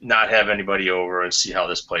not have anybody over and see how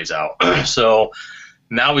this plays out. So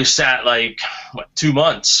now we sat like 2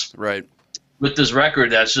 months with this record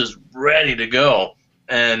that's just ready to go.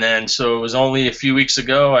 And then so it was only a few weeks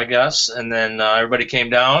ago, I guess, and then everybody came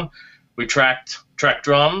down. We tracked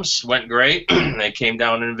drums, went great. They came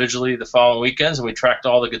down individually the following weekends, and we tracked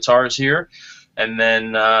all the guitars here. And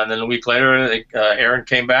then a week later, Aaron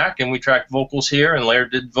came back, and we tracked vocals here, and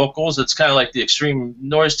Laird did vocals. It's kind of like the Extreme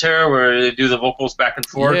Noise Terror, where they do the vocals back and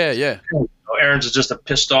forth. Yeah. Aaron's is just a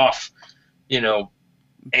pissed off, you know,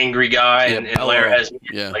 angry guy, and Laird has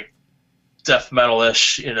like death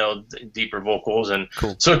metal-ish, you know, deeper vocals. And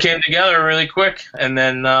so it came together really quick. And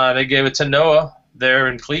then they gave it to Noah there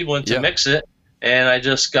in Cleveland to mix it. And I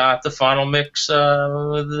just got the final mix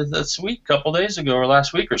this week, a couple days ago or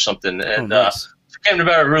last week or something. And it came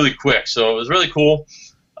together really quick. So it was really cool.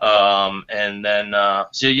 And then,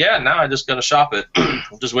 so yeah, now I just got to shop it.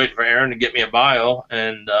 I'm just waiting for Aaron to get me a bio,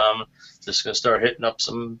 and just going to start hitting up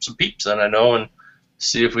some peeps that I know and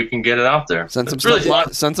see if we can get it out there. Send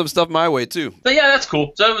some stuff my way too. But yeah, that's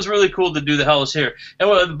cool. So it was really cool to do the Hell Is Here. And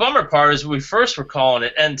the bummer part is we first were calling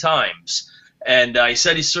it End Times. And he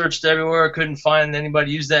said he searched everywhere, couldn't find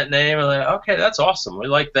anybody use that name. And like, okay, that's awesome. We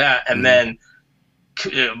like that. And then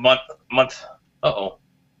a month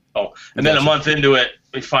into it,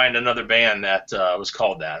 we find another band that was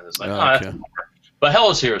called that. It's like, that's but Hell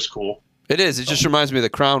Is Here is cool. It is. It just reminds me of the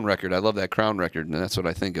Crown record. I love that Crown record, and that's what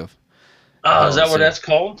I think of. Oh, is that what that's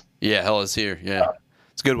called? Yeah, Hell Is Here. Yeah,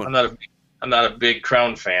 it's a good one. I'm not a big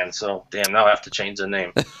Crown fan, so damn, now I have to change the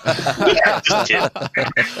name. Just kidding.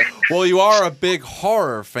 Well, you are a big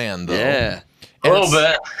horror fan, though. Yeah, a little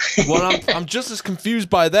bit. Well, I'm just as confused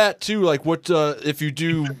by that too. Like, what if you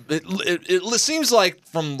do? It seems like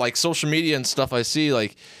from like social media and stuff I see,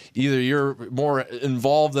 like either you're more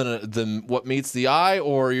involved than what meets the eye,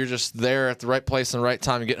 or you're just there at the right place and the right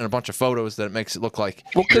time and getting a bunch of photos that it makes it look like.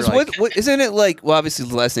 Well, because what isn't it like? Well, obviously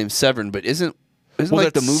the last name's Severin, but isn't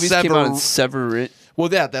like the movies came out in Severin?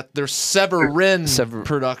 Well, yeah, there's Severin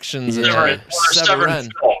Productions. Yeah. Severin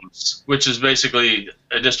Seveums, which is basically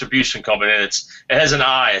a distribution company. And it has an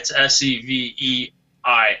I. It's Sevei.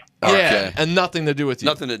 Yeah, Okay. and nothing to do with you.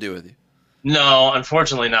 Nothing to do with you. No,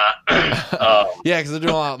 unfortunately not. Yeah, because they're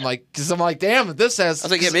doing a lot. Because I'm like, damn, this has. I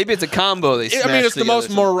was like, yeah, maybe it's a combo. They I mean, smashed it's the together most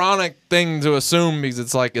some- moronic thing to assume because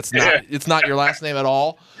it's like it's not your last name at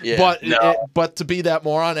all. Yeah. But No. but to be that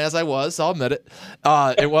moron as I was, I'll admit it.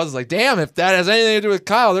 It was like, damn, if that has anything to do with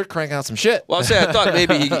Kyle, they're cranking out some shit. Well, I thought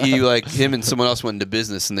maybe he like him and someone else went into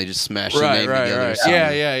business and they just smashed the name together. or something.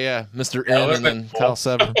 Yeah. Mr. Yeah, N would've and been then cool. Kyle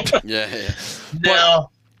Seven. Yeah.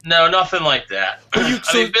 No, nothing like that. I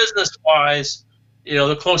so- mean, business-wise,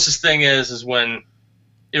 the closest thing is when,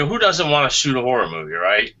 who doesn't want to shoot a horror movie,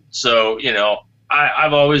 right? So,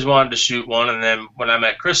 I've always wanted to shoot one, and then when I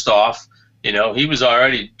met Christoph, he was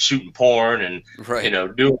already shooting porn and, Right.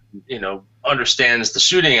 understands the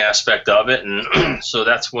shooting aspect of it, and so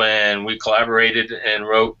that's when we collaborated and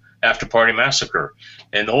wrote After Party Massacre.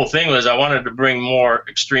 And the whole thing was I wanted to bring more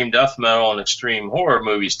extreme death metal and extreme horror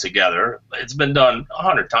movies together. It's been done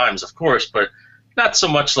 100 times, of course, but not so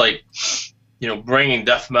much like, bringing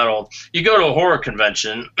death metal. You go to a horror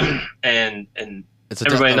convention and It's a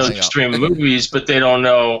everybody knows extreme movies, but they don't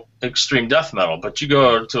know extreme death metal. But you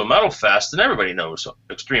go to a metal fest and everybody knows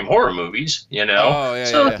extreme horror movies, Oh, yeah,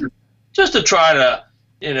 so yeah. just to try to,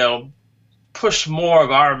 push more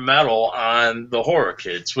of our metal on the horror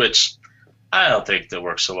kids, which I don't think that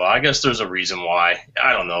works so well. I guess there's a reason why.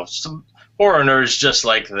 I don't know. Some horror nerds just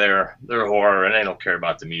like their horror, and they don't care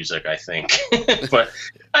about the music, I think. But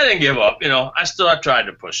I didn't give up. I tried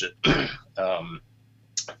to push it.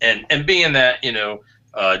 And being that,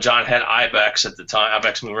 John had Ibex at the time,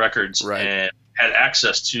 Ibex Moon Records, Right. and had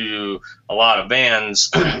access to a lot of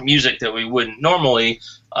bands, music that we wouldn't normally,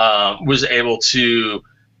 was able to,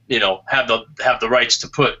 have the rights to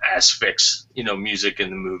put Asphyx, music in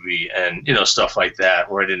the movie and, stuff like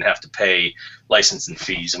that, where I didn't have to pay licensing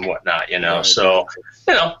fees and whatnot, Right. So,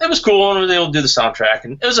 it was cool, and we were able to do the soundtrack,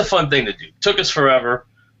 and it was a fun thing to do. Took us forever,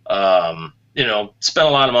 spent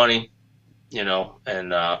a lot of money, and,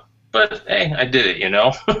 but hey, I did it,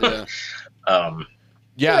 Yeah.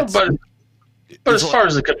 Yeah, But as far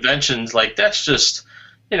as the conventions, like that's just,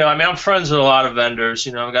 I'm friends with a lot of vendors.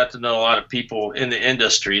 I got to know a lot of people in the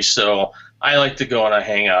industry, so I like to go and I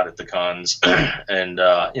hang out at the cons, and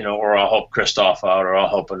or I'll help Christoph out, or I'll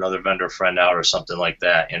help another vendor friend out, or something like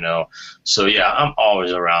that. So yeah, I'm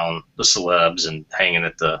always around the celebs and hanging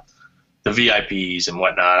at the VIPs and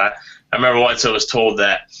whatnot. I remember once I was told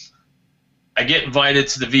that I get invited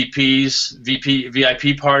to the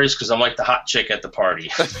VIP parties because I'm like the hot chick at the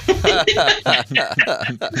party. That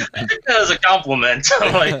was a compliment.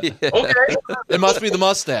 I'm like, okay. it must be the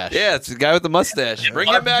mustache. Yeah, it's the guy with the mustache. Bring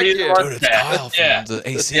him must back be the here. Dude, it's Kyle from Yeah. the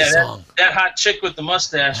AC Yeah, song. that hot chick with the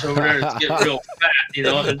mustache over there to get real fat,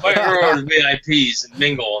 invite her over to VIPs and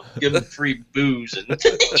mingle and give them free booze. And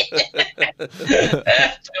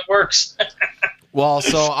it works. Well,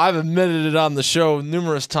 so I've admitted it on the show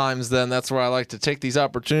numerous times then. That's where I like to take these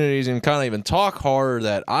opportunities and kind of even talk horror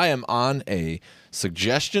that I am on a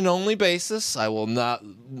suggestion-only basis. I will not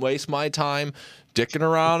waste my time dicking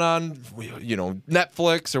around on,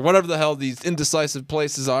 Netflix or whatever the hell these indecisive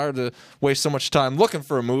places are to waste so much time looking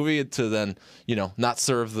for a movie to then, not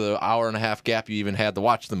serve the hour and a half gap you even had to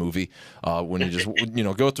watch the movie when you just,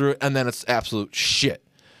 go through it, and then it's absolute shit.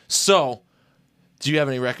 So, do you have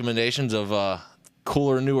any recommendations of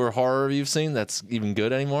cooler, newer horror you've seen that's even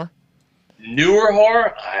good anymore? Newer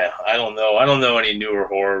horror? I don't know. I don't know any newer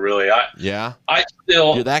horror really. Yeah, I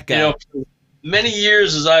still, you're that guy. for many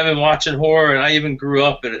years as I've been watching horror, and I even grew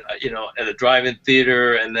up at a drive-in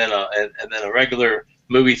theater and then a regular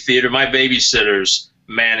movie theater. My babysitters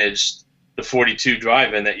managed the 42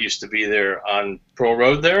 drive-in that used to be there on Pearl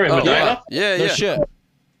Road there in Medina. Yeah, No yeah. shit.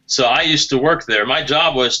 So I used to work there. My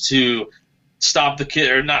job was to stop the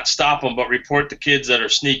kid, or not stop them, but report the kids that are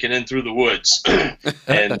sneaking in through the woods.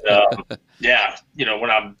 And yeah,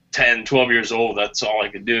 when I'm 10, 12 years old, that's all I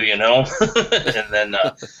could do, and then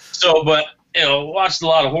watched a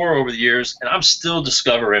lot of horror over the years, and I'm still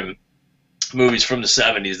discovering movies from the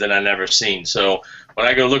 70s that I never seen. So when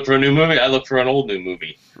I go look for a new movie, I look for an old new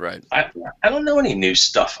movie. Right. I don't know any new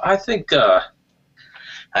stuff. I think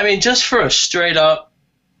just for a straight up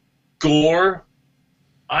gore,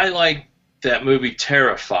 I like that movie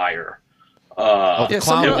Terrifier. The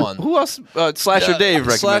clown one. Who else? Slasher Dave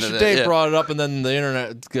recommended Slasher it. Dave Yeah. brought it up, and then the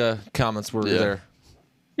internet comments were Yeah. there.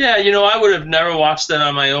 Yeah, I would have never watched that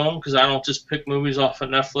on my own because I don't just pick movies off of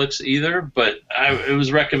Netflix either. But it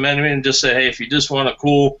was recommended me and just say, hey, if you just want a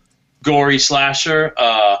cool, gory slasher,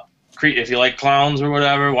 if you like clowns or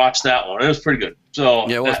whatever, watch that one. It was pretty good. So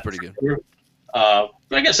Yeah, it was pretty good.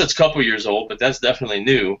 I guess that's a couple years old, but that's definitely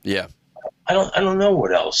new. Yeah. I don't know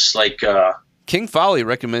what else. Like King Folly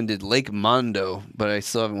recommended Lake Mondo, but I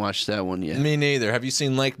still haven't watched that one yet. Me neither. Have you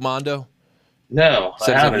seen Lake Mondo? no, I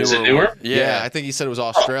Said it's a haven't. Is it newer newer? one. Yeah. I think he said it was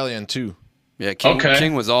Australian too. Yeah,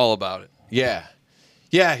 King was all about it. Yeah.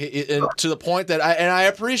 Yeah, and to the point that I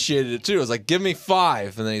appreciated it too. I was like, "Give me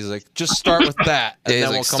 5," and then he's like, "Just start with that, and He's then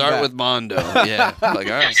like, we'll come start back." with Mondo. Yeah. Like,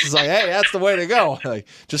 all right. He's like, "Hey, that's the way to go. Like,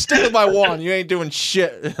 just stick with my 1. You ain't doing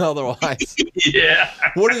shit otherwise." Yeah.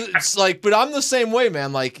 What is it's like? But I'm the same way,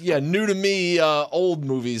 man. Like, yeah, new to me, old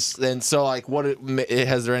movies, and so like,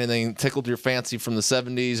 has there anything tickled your fancy from the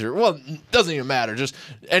 '70s or it doesn't even matter. Just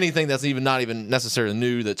anything that's not even necessarily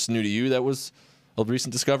new that's new to you that was a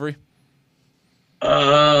recent discovery.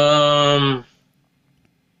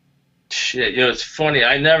 Shit, it's funny.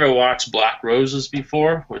 I never watched Black Roses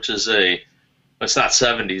before, which is it's not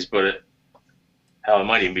 70s, but it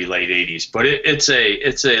might even be late 80s. But it's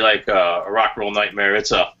a like a rock and roll nightmare.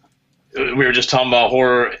 We were just talking about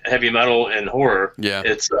horror, heavy metal, and horror. Yeah.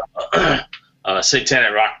 It's a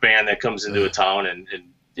satanic rock band that comes into a town and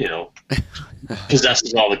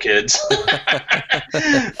possesses all the kids.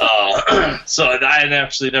 So I had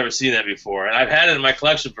actually never seen that before, and I've had it in my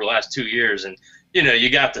collection for the last 2 years. And you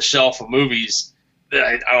got the shelf of movies that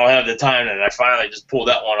I don't have the time, and I finally just pulled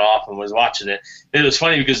that one off and was watching it. It was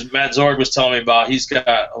funny because Matt Zorg was telling me about he's got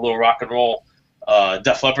a little rock and roll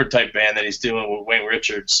Def Leppard type band that he's doing with Wayne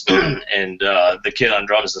Richards and the kid on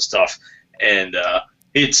drums and stuff. And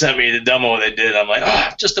he'd sent me the demo they did. I'm like,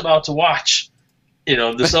 I'm just about to watch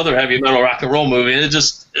this other heavy metal rock and roll movie, and it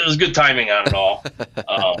was good timing on it all. But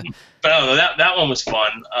I don't know, that one was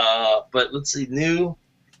fun. But let's see, new,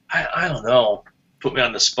 I don't know. Put me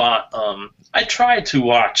on the spot. I try to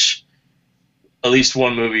watch at least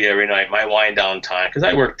one movie every night, my wind down time, because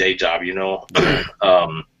I work day job, and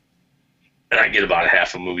I get about a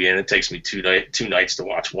half a movie, and it takes me two nights to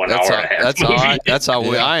watch 1 hour and a half. That's how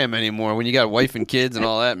I am anymore. When you got a wife and kids and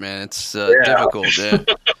all that, man, it's difficult. Yeah.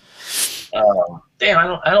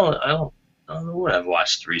 Damn, I don't know what I've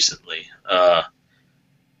watched recently.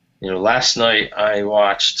 Last night I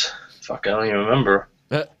watched. Fuck, I don't even remember.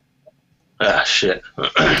 Shit.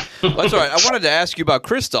 That's all right. I wanted to ask you about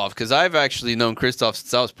Christoph because I've actually known Christoph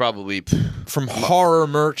since I was probably from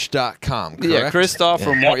horrormerch.com. Correct? Yeah, Christoph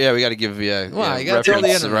from we got to give well, you got to tell the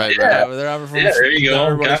internet. Right. There you go.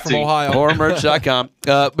 Everybody from Ohio. Horrormerch.com.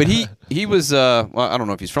 But he was I don't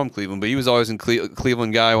know if he's from Cleveland, but he was always a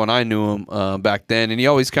Cleveland guy when I knew him back then, and he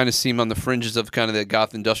always kind of seemed on the fringes of kind of the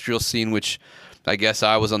goth industrial scene, which I guess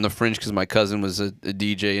I was on the fringe because my cousin was a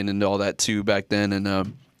DJ and into all that too back then,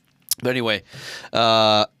 and. But anyway,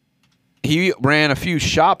 he ran a few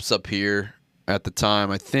shops up here at the time,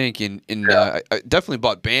 I think, and I definitely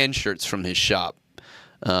bought band shirts from his shop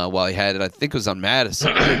while he had it. I think it was on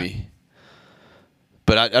Madison, maybe.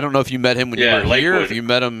 But I don't know if you met him when you were here, or if you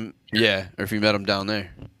met him, or if you met him down there.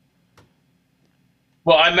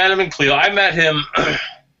 Well, I met him in Cleveland. I met him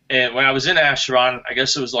and when I was in Asheron. I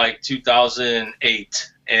guess it was like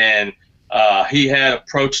 2008, and he had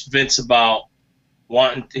approached Vince about.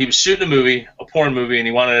 He was shooting a porn movie, and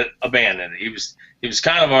he wanted a band in it. He was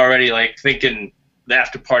kind of already like thinking the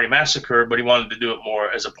After Party Massacre, but he wanted to do it more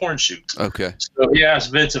as a porn shoot. Okay. So he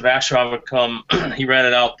asked Vince if Asheron would come. He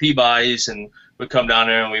rented out Peabody's and would come down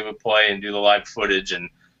there, and we would play and do the live footage, and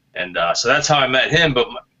so that's how I met him. But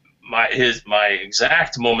my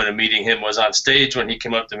exact moment of meeting him was on stage when he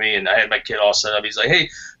came up to me, and I had my kit all set up. He's like, "Hey,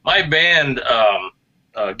 my band."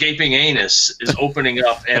 Gaping Anus is opening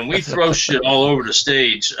up, and we throw shit all over the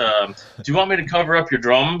stage. Do you want me to cover up your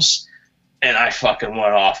drums? And I fucking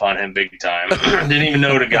went off on him big time. Didn't even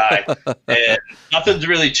know the guy, and nothing's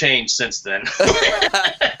really changed since then.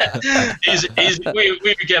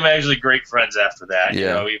 We became actually great friends after that.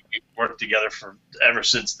 Yeah. We worked together ever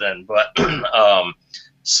since then. But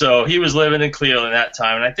so he was living in Cleveland at that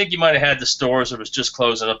time, and I think he might have had the stores or was just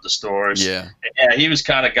closing up the stores. Yeah, he was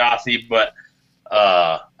kind of gothy, but.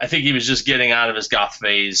 I think he was just getting out of his goth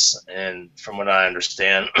phase, and from what I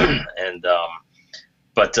understand, and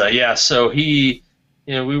so he,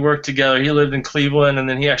 we worked together. He lived in Cleveland, and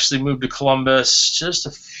then he actually moved to Columbus just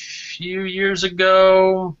a few years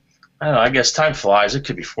ago. I don't know. I guess time flies. It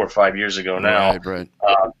could be 4 or 5 years ago now. Right.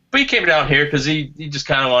 But he came down here because he just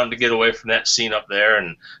kind of wanted to get away from that scene up there,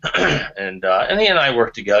 and he and I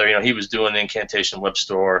worked together. He was doing the Incantation Web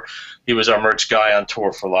Store. He was our merch guy on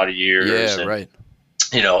tour for a lot of years. Yeah, and, right.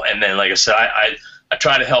 And then like I said, I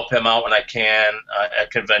try to help him out when I can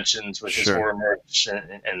at conventions with his horror merch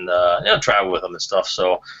and travel with him and stuff.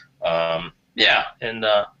 So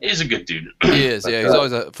he's a good dude. He is. Yeah, he's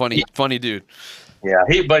always a funny dude.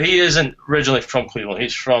 Yeah, but he isn't originally from Cleveland.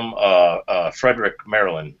 He's from Frederick,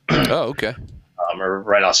 Maryland, Oh, okay. or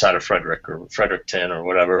right outside of Frederick or Fredericton or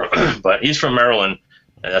whatever. But he's from Maryland,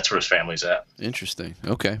 and that's where his family's at. Interesting.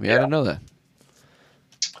 Okay. Yeah, I didn't know that.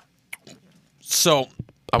 So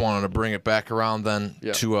I wanted to bring it back around then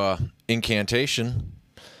Yeah. to Incantation,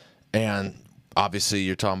 and obviously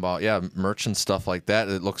you're talking about merch and stuff like that.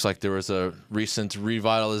 It looks like there was a recent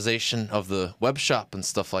revitalization of the web shop and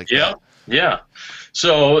stuff like that. Yeah.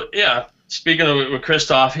 So speaking of with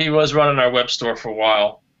Christoph, he was running our web store for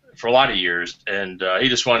a lot of years, and he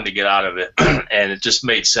just wanted to get out of it, and it just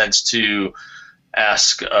made sense to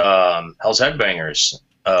ask Hell's Headbangers,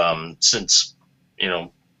 since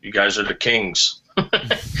you guys are the kings.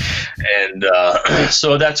 And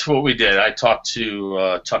so that's what we did. I talked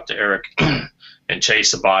to Eric and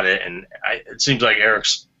Chase about it, and it seems like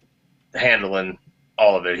Eric's handling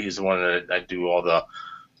all of it. He's the one that I do all the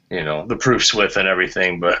the proofs with and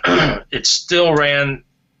everything, but it still ran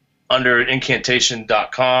under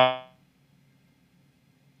incantation.com.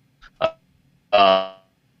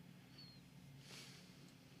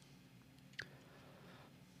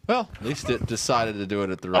 Well, at least it decided to do it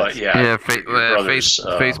at the right.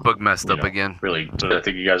 Facebook messed up again. Really, I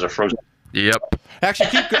think you guys are frozen. Yep. Actually,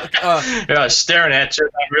 keep going. I was staring at you,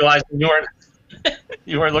 not realizing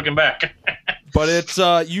you weren't looking back. But it's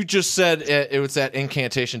you just said it was at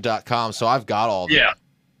incantation.com, so I've got all of it. Yeah.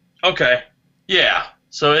 Okay. Yeah.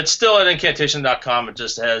 So it's still at incantation.com. It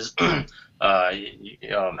just has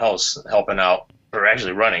Hell's helping out, or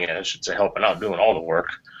actually running it, I should say, helping out, doing all the work.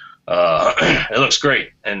 It looks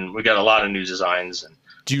great, and we got a lot of new designs. And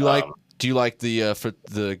do you like the for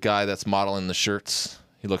the guy that's modeling the shirts?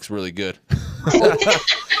 He looks really good.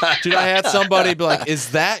 Dude, I had somebody be like,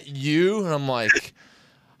 "Is that you?" And I'm like,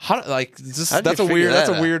 "How? Like, that's a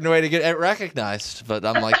weird way to get it recognized." But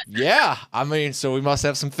I'm like, "Yeah, I mean, so we must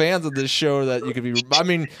have some fans of this show that you could be." I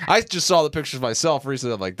mean, I just saw the pictures myself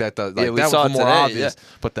recently. I'm like, that was the more obvious. Yeah.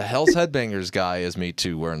 But the Hell's Headbangers guy is me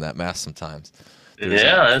too, wearing that mask sometimes.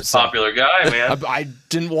 That's a popular guy, man. I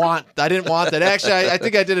didn't want that. Actually, I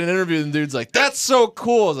think I did an interview and the dude's like, "That's so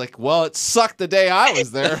cool." I was like, "Well, it sucked the day I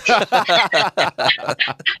was there."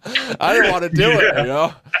 I didn't want to do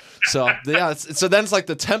it, So so then it's like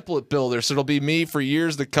the template builder. So it'll be me for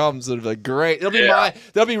years to come. So it'll be like, great. It'll be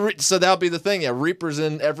that'll be the thing. Yeah, Reaper's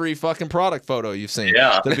in every fucking product photo you've seen.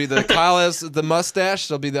 Yeah. There'll be the Kyle has the mustache.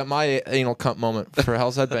 There'll be that my anal cunt moment for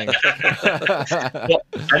Hell's Headbangers. Well,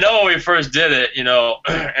 I know when we first did it,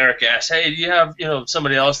 Eric asked, "Hey, do you have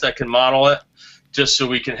somebody else that can model it, just so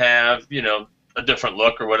we can have a different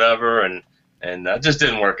look or whatever?" And that just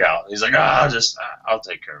didn't work out. He's like, I'll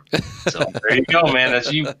take care of it. So there you go, man.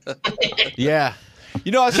 That's you. Yeah.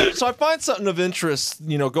 So I find something of interest,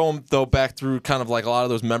 going though back through kind of like a lot of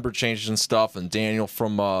those member changes and stuff, and Daniel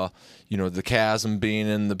from, the Chasm being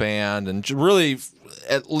in the band, and really,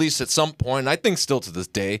 at least at some point, and I think still to this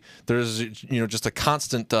day, there's, just a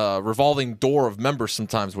constant revolving door of members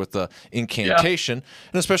sometimes with the Incantation,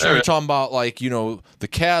 and especially when you're talking about like, the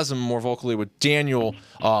Chasm more vocally with Daniel,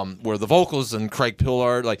 where the vocals and Craig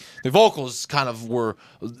Pillard, like the vocals kind of were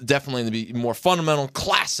definitely in the more fundamental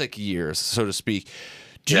classic years, so to speak.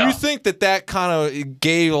 Do you think that kind of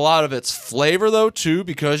gave a lot of its flavor, though, too,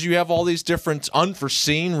 because you have all these different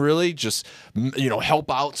unforeseen, really, just,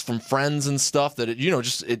 help outs from friends and stuff that,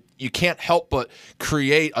 you can't help but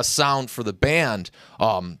create a sound for the band,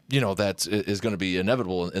 that is going to be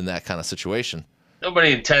inevitable in that kind of situation?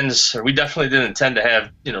 Nobody intends, or we definitely didn't intend to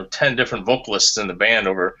have, 10 different vocalists in the band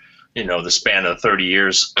over, the span of 30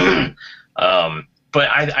 years. But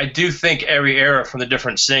I do think every era from the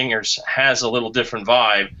different singers has a little different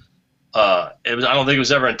vibe. I don't think it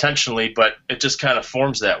was ever intentionally, but it just kind of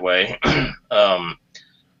forms that way. And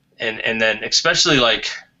then especially like,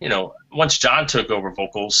 once John took over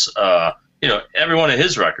vocals, every one of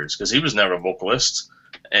his records, because he was never a vocalist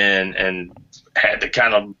and had to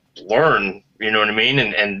kind of learn, you know what I mean,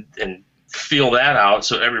 and feel that out.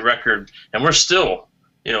 So every record, and we're still,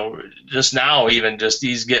 just now even just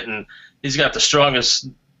he's got the strongest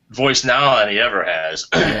voice now than he ever has.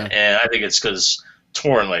 And I think it's because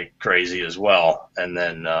touring like crazy as well. And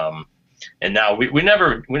then, and now we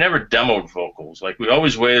never demoed vocals. Like we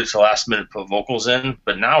always waited till last minute to put vocals in,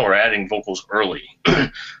 but now we're adding vocals early,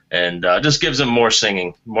 and just gives them more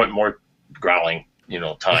singing, more growling,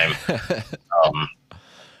 time.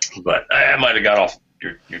 But I might have got off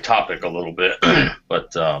your topic a little bit,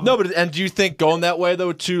 but no, and do you think going that way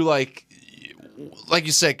though too, like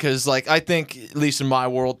you said, because like I think at least in my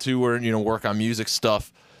world too, where work on music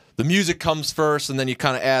stuff, the music comes first and then you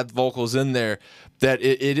kind of add vocals in there, that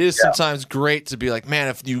it is sometimes great to be like, man,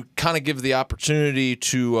 if you kind of give the opportunity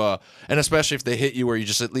to, and especially if they hit you where you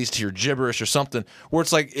just at least hear gibberish or something, where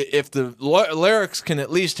it's like if the lyrics can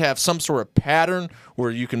at least have some sort of pattern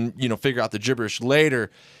where you can, figure out the gibberish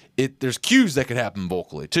later, there's cues that could happen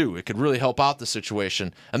vocally too. It could really help out the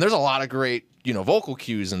situation. And there's a lot of great, vocal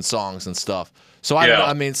cues in songs and stuff. So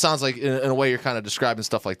I mean, it sounds like in a way you're kind of describing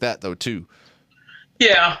stuff like that though too.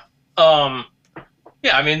 Yeah.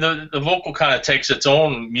 Yeah, I mean, the vocal kind of takes its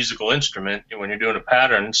own musical instrument when you're doing the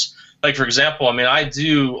patterns. Like, for example, I mean, I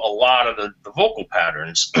do a lot of the vocal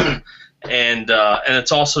patterns. and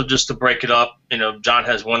it's also just to break it up. John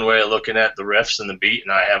has one way of looking at the riffs and the beat,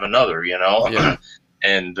 and I have another, Yeah.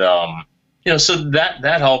 And, so that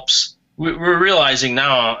helps. We're realizing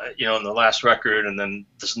now, in the last record and then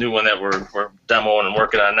this new one that we're demoing and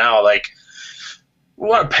working on now, like, we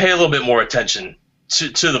want to pay a little bit more attention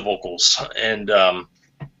to the vocals and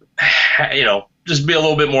just be a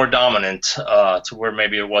little bit more dominant to where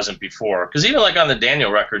maybe it wasn't before, because even like on the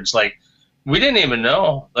Daniel records, like we didn't even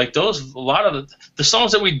know, like a lot of the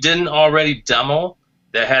songs that we didn't already demo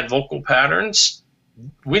that had vocal patterns,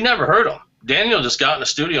 we never heard them. Daniel just got in the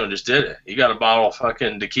studio and just did it. He got a bottle of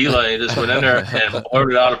fucking tequila and he just went in there and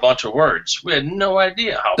blurted out a bunch of words. We had no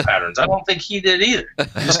idea how patterns. I don't think he did either.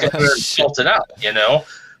 He just got there and spelt it out,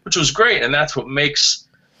 which was great. And that's what makes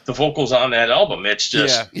the vocals on that album. It's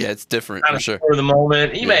just it's different for sure. For the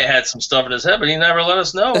moment, he may have had some stuff in his head, but he never let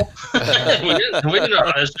us know. we didn't know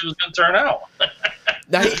how this shit was going to turn out.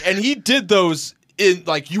 Now, he did those.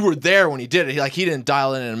 You were there when he did it. He didn't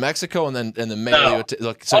dial in Mexico and then mail you.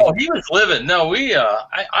 He was living. No,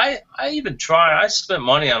 I even tried. I spent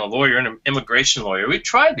money on a lawyer, an immigration lawyer. We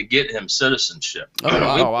tried to get him citizenship.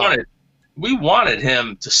 We wanted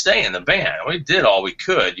him to stay in the band. We did all we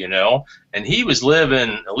could, and he was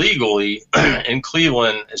living illegally in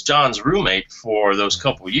Cleveland as John's roommate for those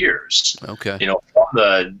couple years. Okay. From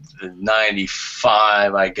the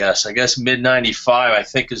 95, I guess mid 95, I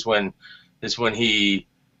think is when he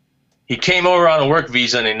came over on a work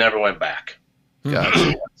visa and he never went back.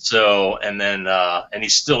 Gotcha. So, and then and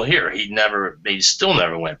he's still here. He still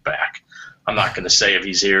never went back. I'm not going to say if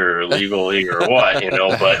he's here illegally or what,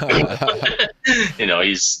 but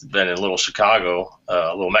he's been in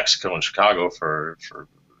Little Mexico in Chicago for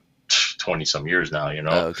 20 some years now,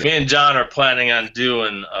 Okay. Me and John are planning on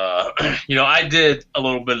doing, I did a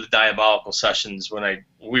little bit of the Diabolical sessions when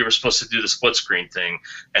we were supposed to do the split screen thing,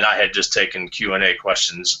 and I had just taken Q&A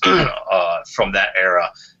questions from that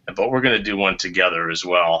era, but we're going to do one together as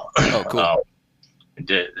well. Oh, cool.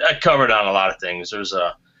 I covered on a lot of things.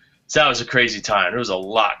 That was a crazy time. There was a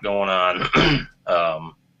lot going on.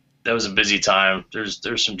 That was a busy time. There's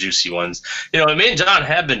some juicy ones. Me and John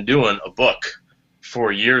have been doing a book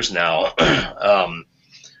for years now.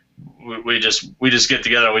 We just get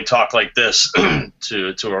together and we talk like this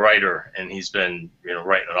to a writer, and he's been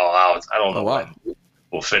writing it all out. I don't know when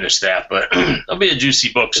we'll finish that, but it'll be a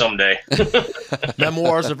juicy book someday.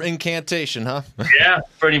 Memoirs of Incantation, huh? Yeah,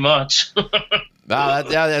 pretty much. Wow,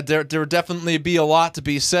 there would definitely be a lot to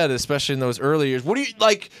be said, especially in those early years. What do you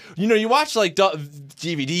like? You watch like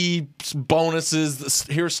DVD bonuses,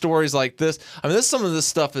 hear stories like this. I mean, some of this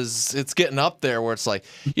stuff it's getting up there where it's like,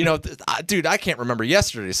 dude, I can't remember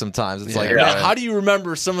yesterday. Sometimes it's man, how do you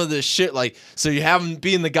remember some of this shit? Like, so you haven't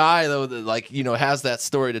being the guy though that has that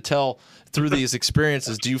story to tell through these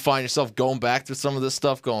experiences. Do you find yourself going back to some of this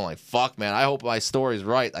stuff, going like, fuck, man, I hope my story's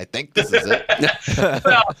right. I think this is it.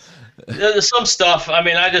 Well, there's some stuff. I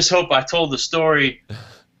mean, I just hope I told the story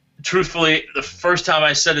truthfully the first time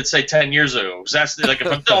I said it, say 10 years ago. Because that's if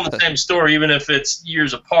I'm telling the same story, even if it's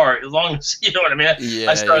years apart, as long as you know what I mean.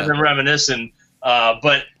 I started reminiscing.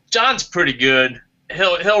 But John's pretty good.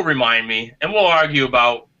 He'll remind me, and we'll argue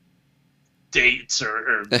about dates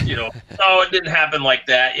or oh, it didn't happen like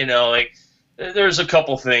that. There's a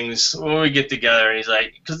couple things when we get together, and he's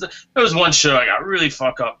like, because there was one show I got really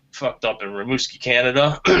fucked up in Rimouski,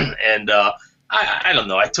 Canada, and I don't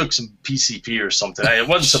know, I took some PCP or something. It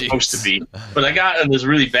wasn't supposed to be, but I got in this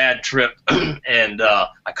really bad trip, and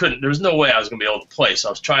I couldn't. There was no way I was gonna be able to play, so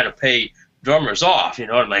I was trying to pay drummers off.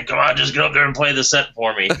 I'm like, come on, just get up there and play the set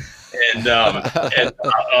for me. And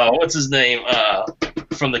what's his name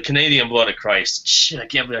from the Canadian Blood of Christ? Shit, I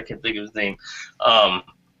can't believe I can't think of his name.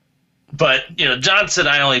 But John said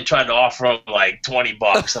I only tried to offer him like $20.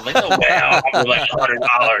 I'm like, no way, I'll offer like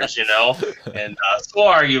 $100, And so we'll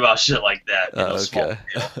argue about shit like that. Okay,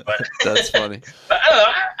 but that's funny. But I don't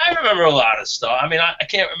know. I remember a lot of stuff. I mean, I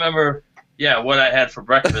can't remember, what I had for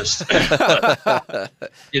breakfast. But,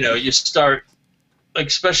 you start like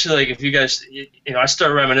especially like if you guys, you know, I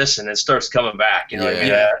start reminiscing, it starts coming back. You know, what I mean,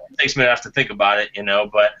 Yeah. it takes me to have to think about it. You know,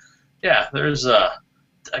 but yeah, there's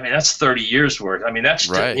I mean, that's 30 years worth. I mean, that's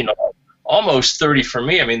Right. you know, almost 30 for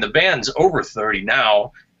me. I mean, the band's over 30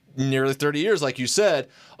 now. Nearly 30 years, like you said,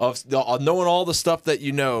 of knowing all the stuff that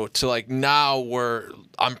you know to like now where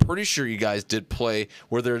I'm pretty sure you guys did play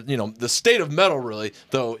where there, you know, the state of metal really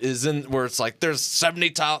though is in where it's like there's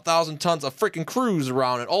 70,000 tons of freaking crews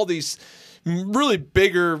around it, all these really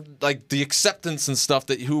bigger, like the acceptance and stuff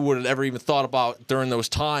that who would have ever even thought about during those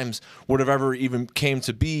times would have ever even came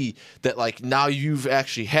to be, that like now you've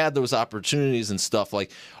actually had those opportunities and stuff.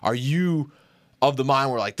 Like, are you of the mind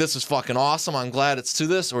where like this is fucking awesome, I'm glad it's to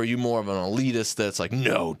this, or are you more of an elitist that's like,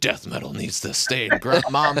 no, death metal needs to stay in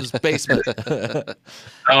grandmom's basement?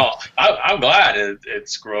 Oh, I'm glad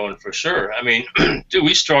it's growing for sure. I mean, dude,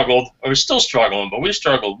 we struggled, or we're still struggling, but we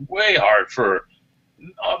struggled way hard for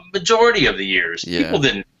a majority of the years. Yeah.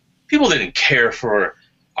 People didn't care for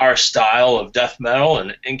our style of death metal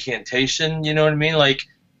and incantation. You know what I mean? Like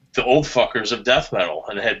the old fuckers of death metal,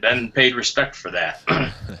 and had been paid respect for that.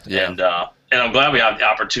 Yeah. And I'm glad we have the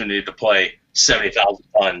opportunity to play 70,000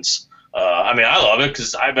 tons. I mean, I love it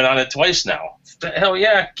because I've been on it twice now. Hell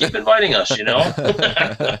yeah, keep inviting us, you know.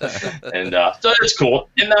 And so it's cool.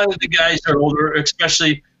 And now the guys are older,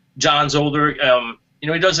 especially John's older. You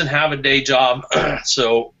know, he doesn't have a day job,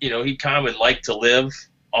 so you know he kind of would like to live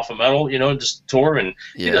off of metal, you know, just tour, and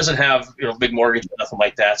he doesn't have, you know, big mortgage or nothing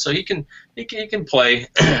like that, so he can play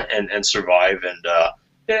and survive, and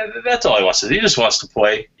yeah, that's all he wants to do. He just wants to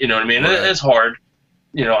play, you know what I mean? Right. It's hard,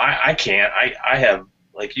 you know. I can't. I have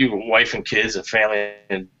like you, wife and kids and family,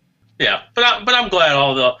 and yeah. But I'm glad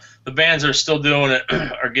all the bands that are still doing it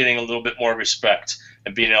are getting a little bit more respect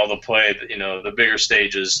and being able to play, you know, the bigger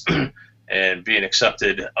stages. And being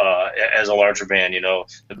accepted as a larger band, you know,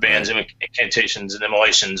 the bands Incantations and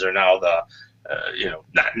Immolations are now the, you know,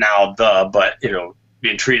 not now but you know,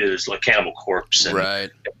 being treated as like Cannibal Corpse and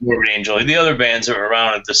Morbid Angel. The other bands that were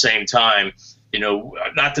around at the same time, you know,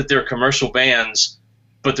 not that they're commercial bands,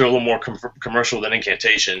 but they're a little more commercial than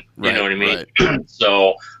Incantation. You know what I mean? Right.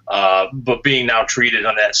 So, but being now treated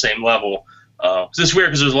on that same level, it's weird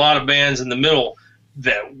because there's a lot of bands in the middle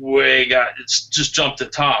that it's just jumped the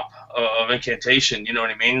top of Incantation, you know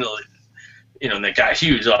what I mean? You know, and they got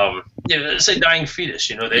huge. You know, say Dying Fetus.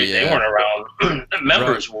 You know, they weren't around. The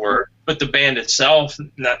members were, but the band itself,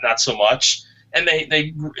 not so much. And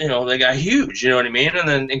they you know, they got huge. You know what I mean? And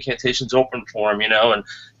then Incantation's open for them. You know, and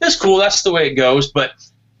it's cool. That's the way it goes. But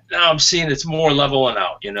now I'm seeing it's more leveling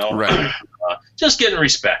out. You know, just getting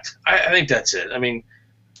respect. I think that's it. I mean,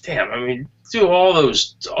 damn. I mean, do all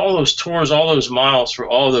those tours, all those miles for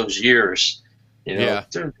all those years. You know,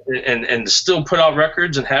 and to still put out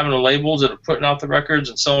records and having the labels that are putting out the records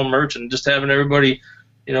and selling merch and just having everybody,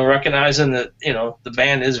 you know, recognizing that, you know, the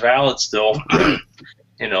band is valid still.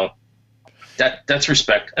 You know, that's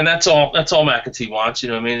respect, and that's all McAtee wants. You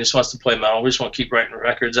know what I mean? He just wants to play metal. We just want to keep writing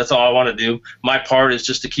records. That's all I want to do. My part is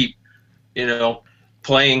just to keep, you know,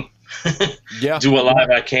 playing. Do what live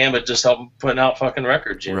I can, but just help putting out fucking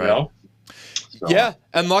records. You know. So. Yeah,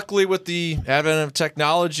 and luckily with the advent of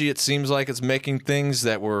technology, it seems like it's making things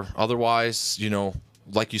that were otherwise, you know,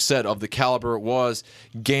 like you said, of the caliber it was,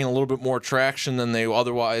 gain a little bit more traction than they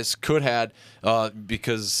otherwise could had,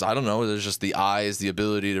 because, I don't know, there's just the eyes, the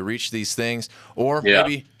ability to reach these things, or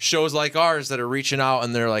maybe shows like ours that are reaching out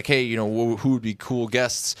and they're like, hey, you know, who would be cool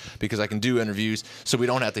guests, because I can do interviews, so we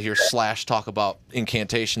don't have to hear Slash talk about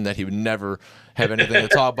Incantation that he would never have anything to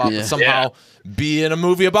talk about, but somehow be in a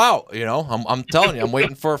movie about, you know. I'm telling you, I'm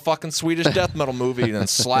waiting for a fucking Swedish death metal movie, and then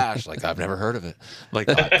Slash, like, I've never heard of it. Like,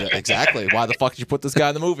 exactly. Why the fuck did you put this guy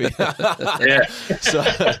in the movie? So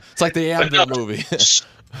it's like the Anvil movie.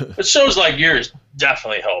 But shows like yours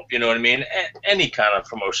definitely help, you know what I mean? Any kind of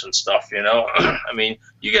promotion stuff, you know? I mean,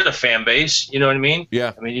 you get a fan base, you know what I mean?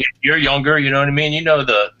 Yeah. I mean, you're younger, you know what I mean? You know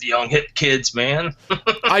the young hit kids, man.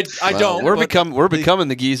 I don't. We're becoming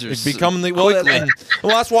the geezers. Becoming the well,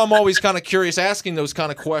 that's why I'm always kind of curious, asking those kind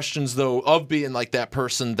of questions, though, of being like that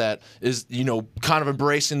person that is, you know, kind of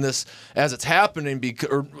embracing this as it's happening,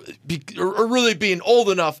 or really being old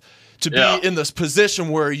enough to be in this position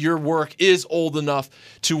where your work is old enough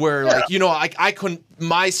to where, like, you know, I couldn't,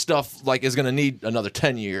 my stuff, like, is going to need another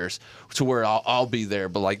 10 years to where I'll be there.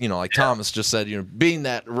 But, like, you know, like Thomas just said, you know, being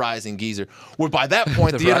that rising geezer, where by that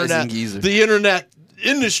point, the internet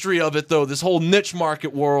industry of it, though, this whole niche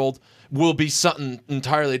market world will be something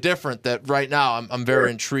entirely different. That right now I'm very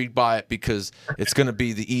intrigued by it, because it's going to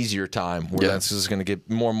be the easier time where that's just going to get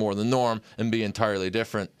more and more the norm and be entirely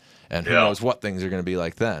different. And who knows what things are going to be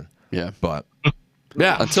like then. Yeah. But,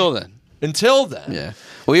 until then. until then, Yeah.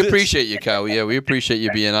 We appreciate you, Kyle. Yeah, we appreciate you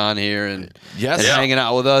being on here and, Yes. and Yeah. hanging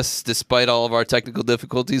out with us despite all of our technical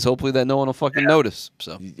difficulties. Hopefully that no one will fucking notice.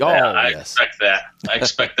 So oh Yeah, I yes. expect that. I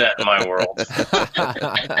expect that in my world.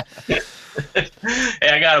 Hey,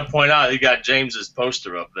 I got to point out, you got James's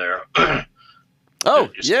poster up there. Oh,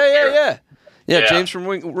 yeah. Yeah. James from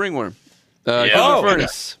Ringworm. Yeah. Human Oh,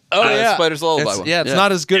 Furnace. Oh yeah, Spider's Lullaby it's, one. yeah, it's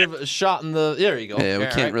not as good of a shot in the. There you go. Yeah, we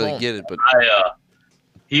All can't right, really boom. get it, but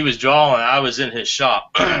He was drawing. I was in his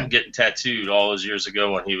shop getting tattooed all those years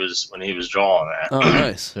ago when he was drawing that. oh,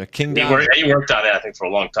 nice. Yeah, King He Diamond. he worked on that, I think, for a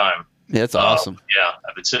long time. Yeah, it's awesome. Yeah,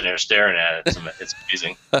 I've been sitting there staring at it. It's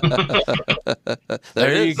amazing.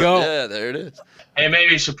 There it you is. go. Yeah, there it is. Hey,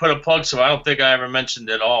 maybe you should put a plug. So I don't think I ever mentioned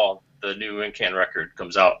at all. The new Incan record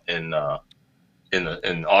comes out in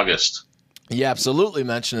August. Yeah, absolutely.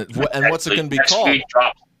 Mention it. And what's it going to be Next called?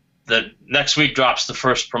 Next week drops the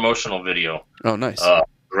first promotional video Oh, nice.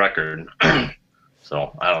 record.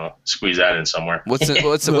 So I don't know, squeeze that in somewhere. What's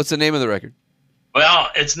the name of the record? Well,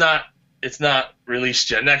 it's not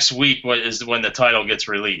released yet. Next week is when the title gets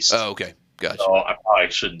released. Oh, okay. Gotcha. So I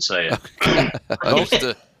probably shouldn't say it.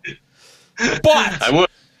 Understood. But I would,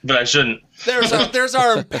 but I shouldn't. there's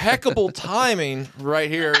our impeccable timing right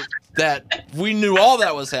here that we knew all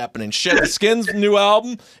that was happening. Shed the Skin's new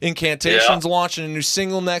album, Incantation's launching a new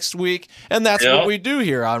single next week, and that's what we do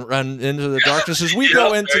here on Into the Darkness as we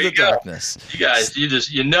go into the darkness. You guys,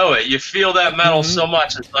 you know it. You feel that metal so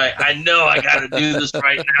much. It's like, I know I got to do this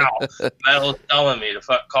right now. Metal's telling me to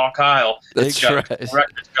call Kyle. That's He's got right.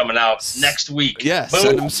 Records coming out next week. Yes. Boom.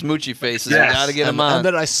 Send them smoochy faces. Yes. You gotta get them And on.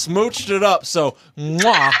 then I smooched it up. So,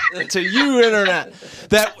 mwah, to you, internet.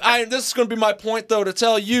 This is going to be my point, though, to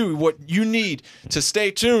tell you what you need to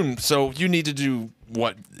stay tuned. So you need to do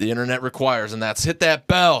what the internet requires, and that's hit that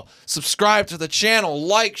bell, subscribe to the channel,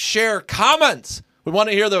 like, share, comment. We want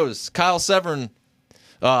to hear those Kyle Severn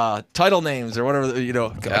title names or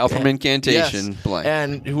whatever, Kyle from Incantation. Yes. Blank.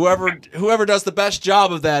 And whoever does the best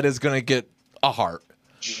job of that is going to get a heart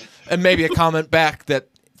and maybe a comment back that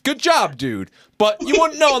good job, dude. But you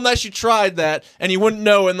wouldn't know unless you tried that, and you wouldn't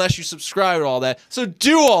know unless you subscribed to all that. So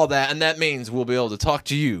do all that, and that means we'll be able to talk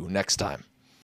to you next time.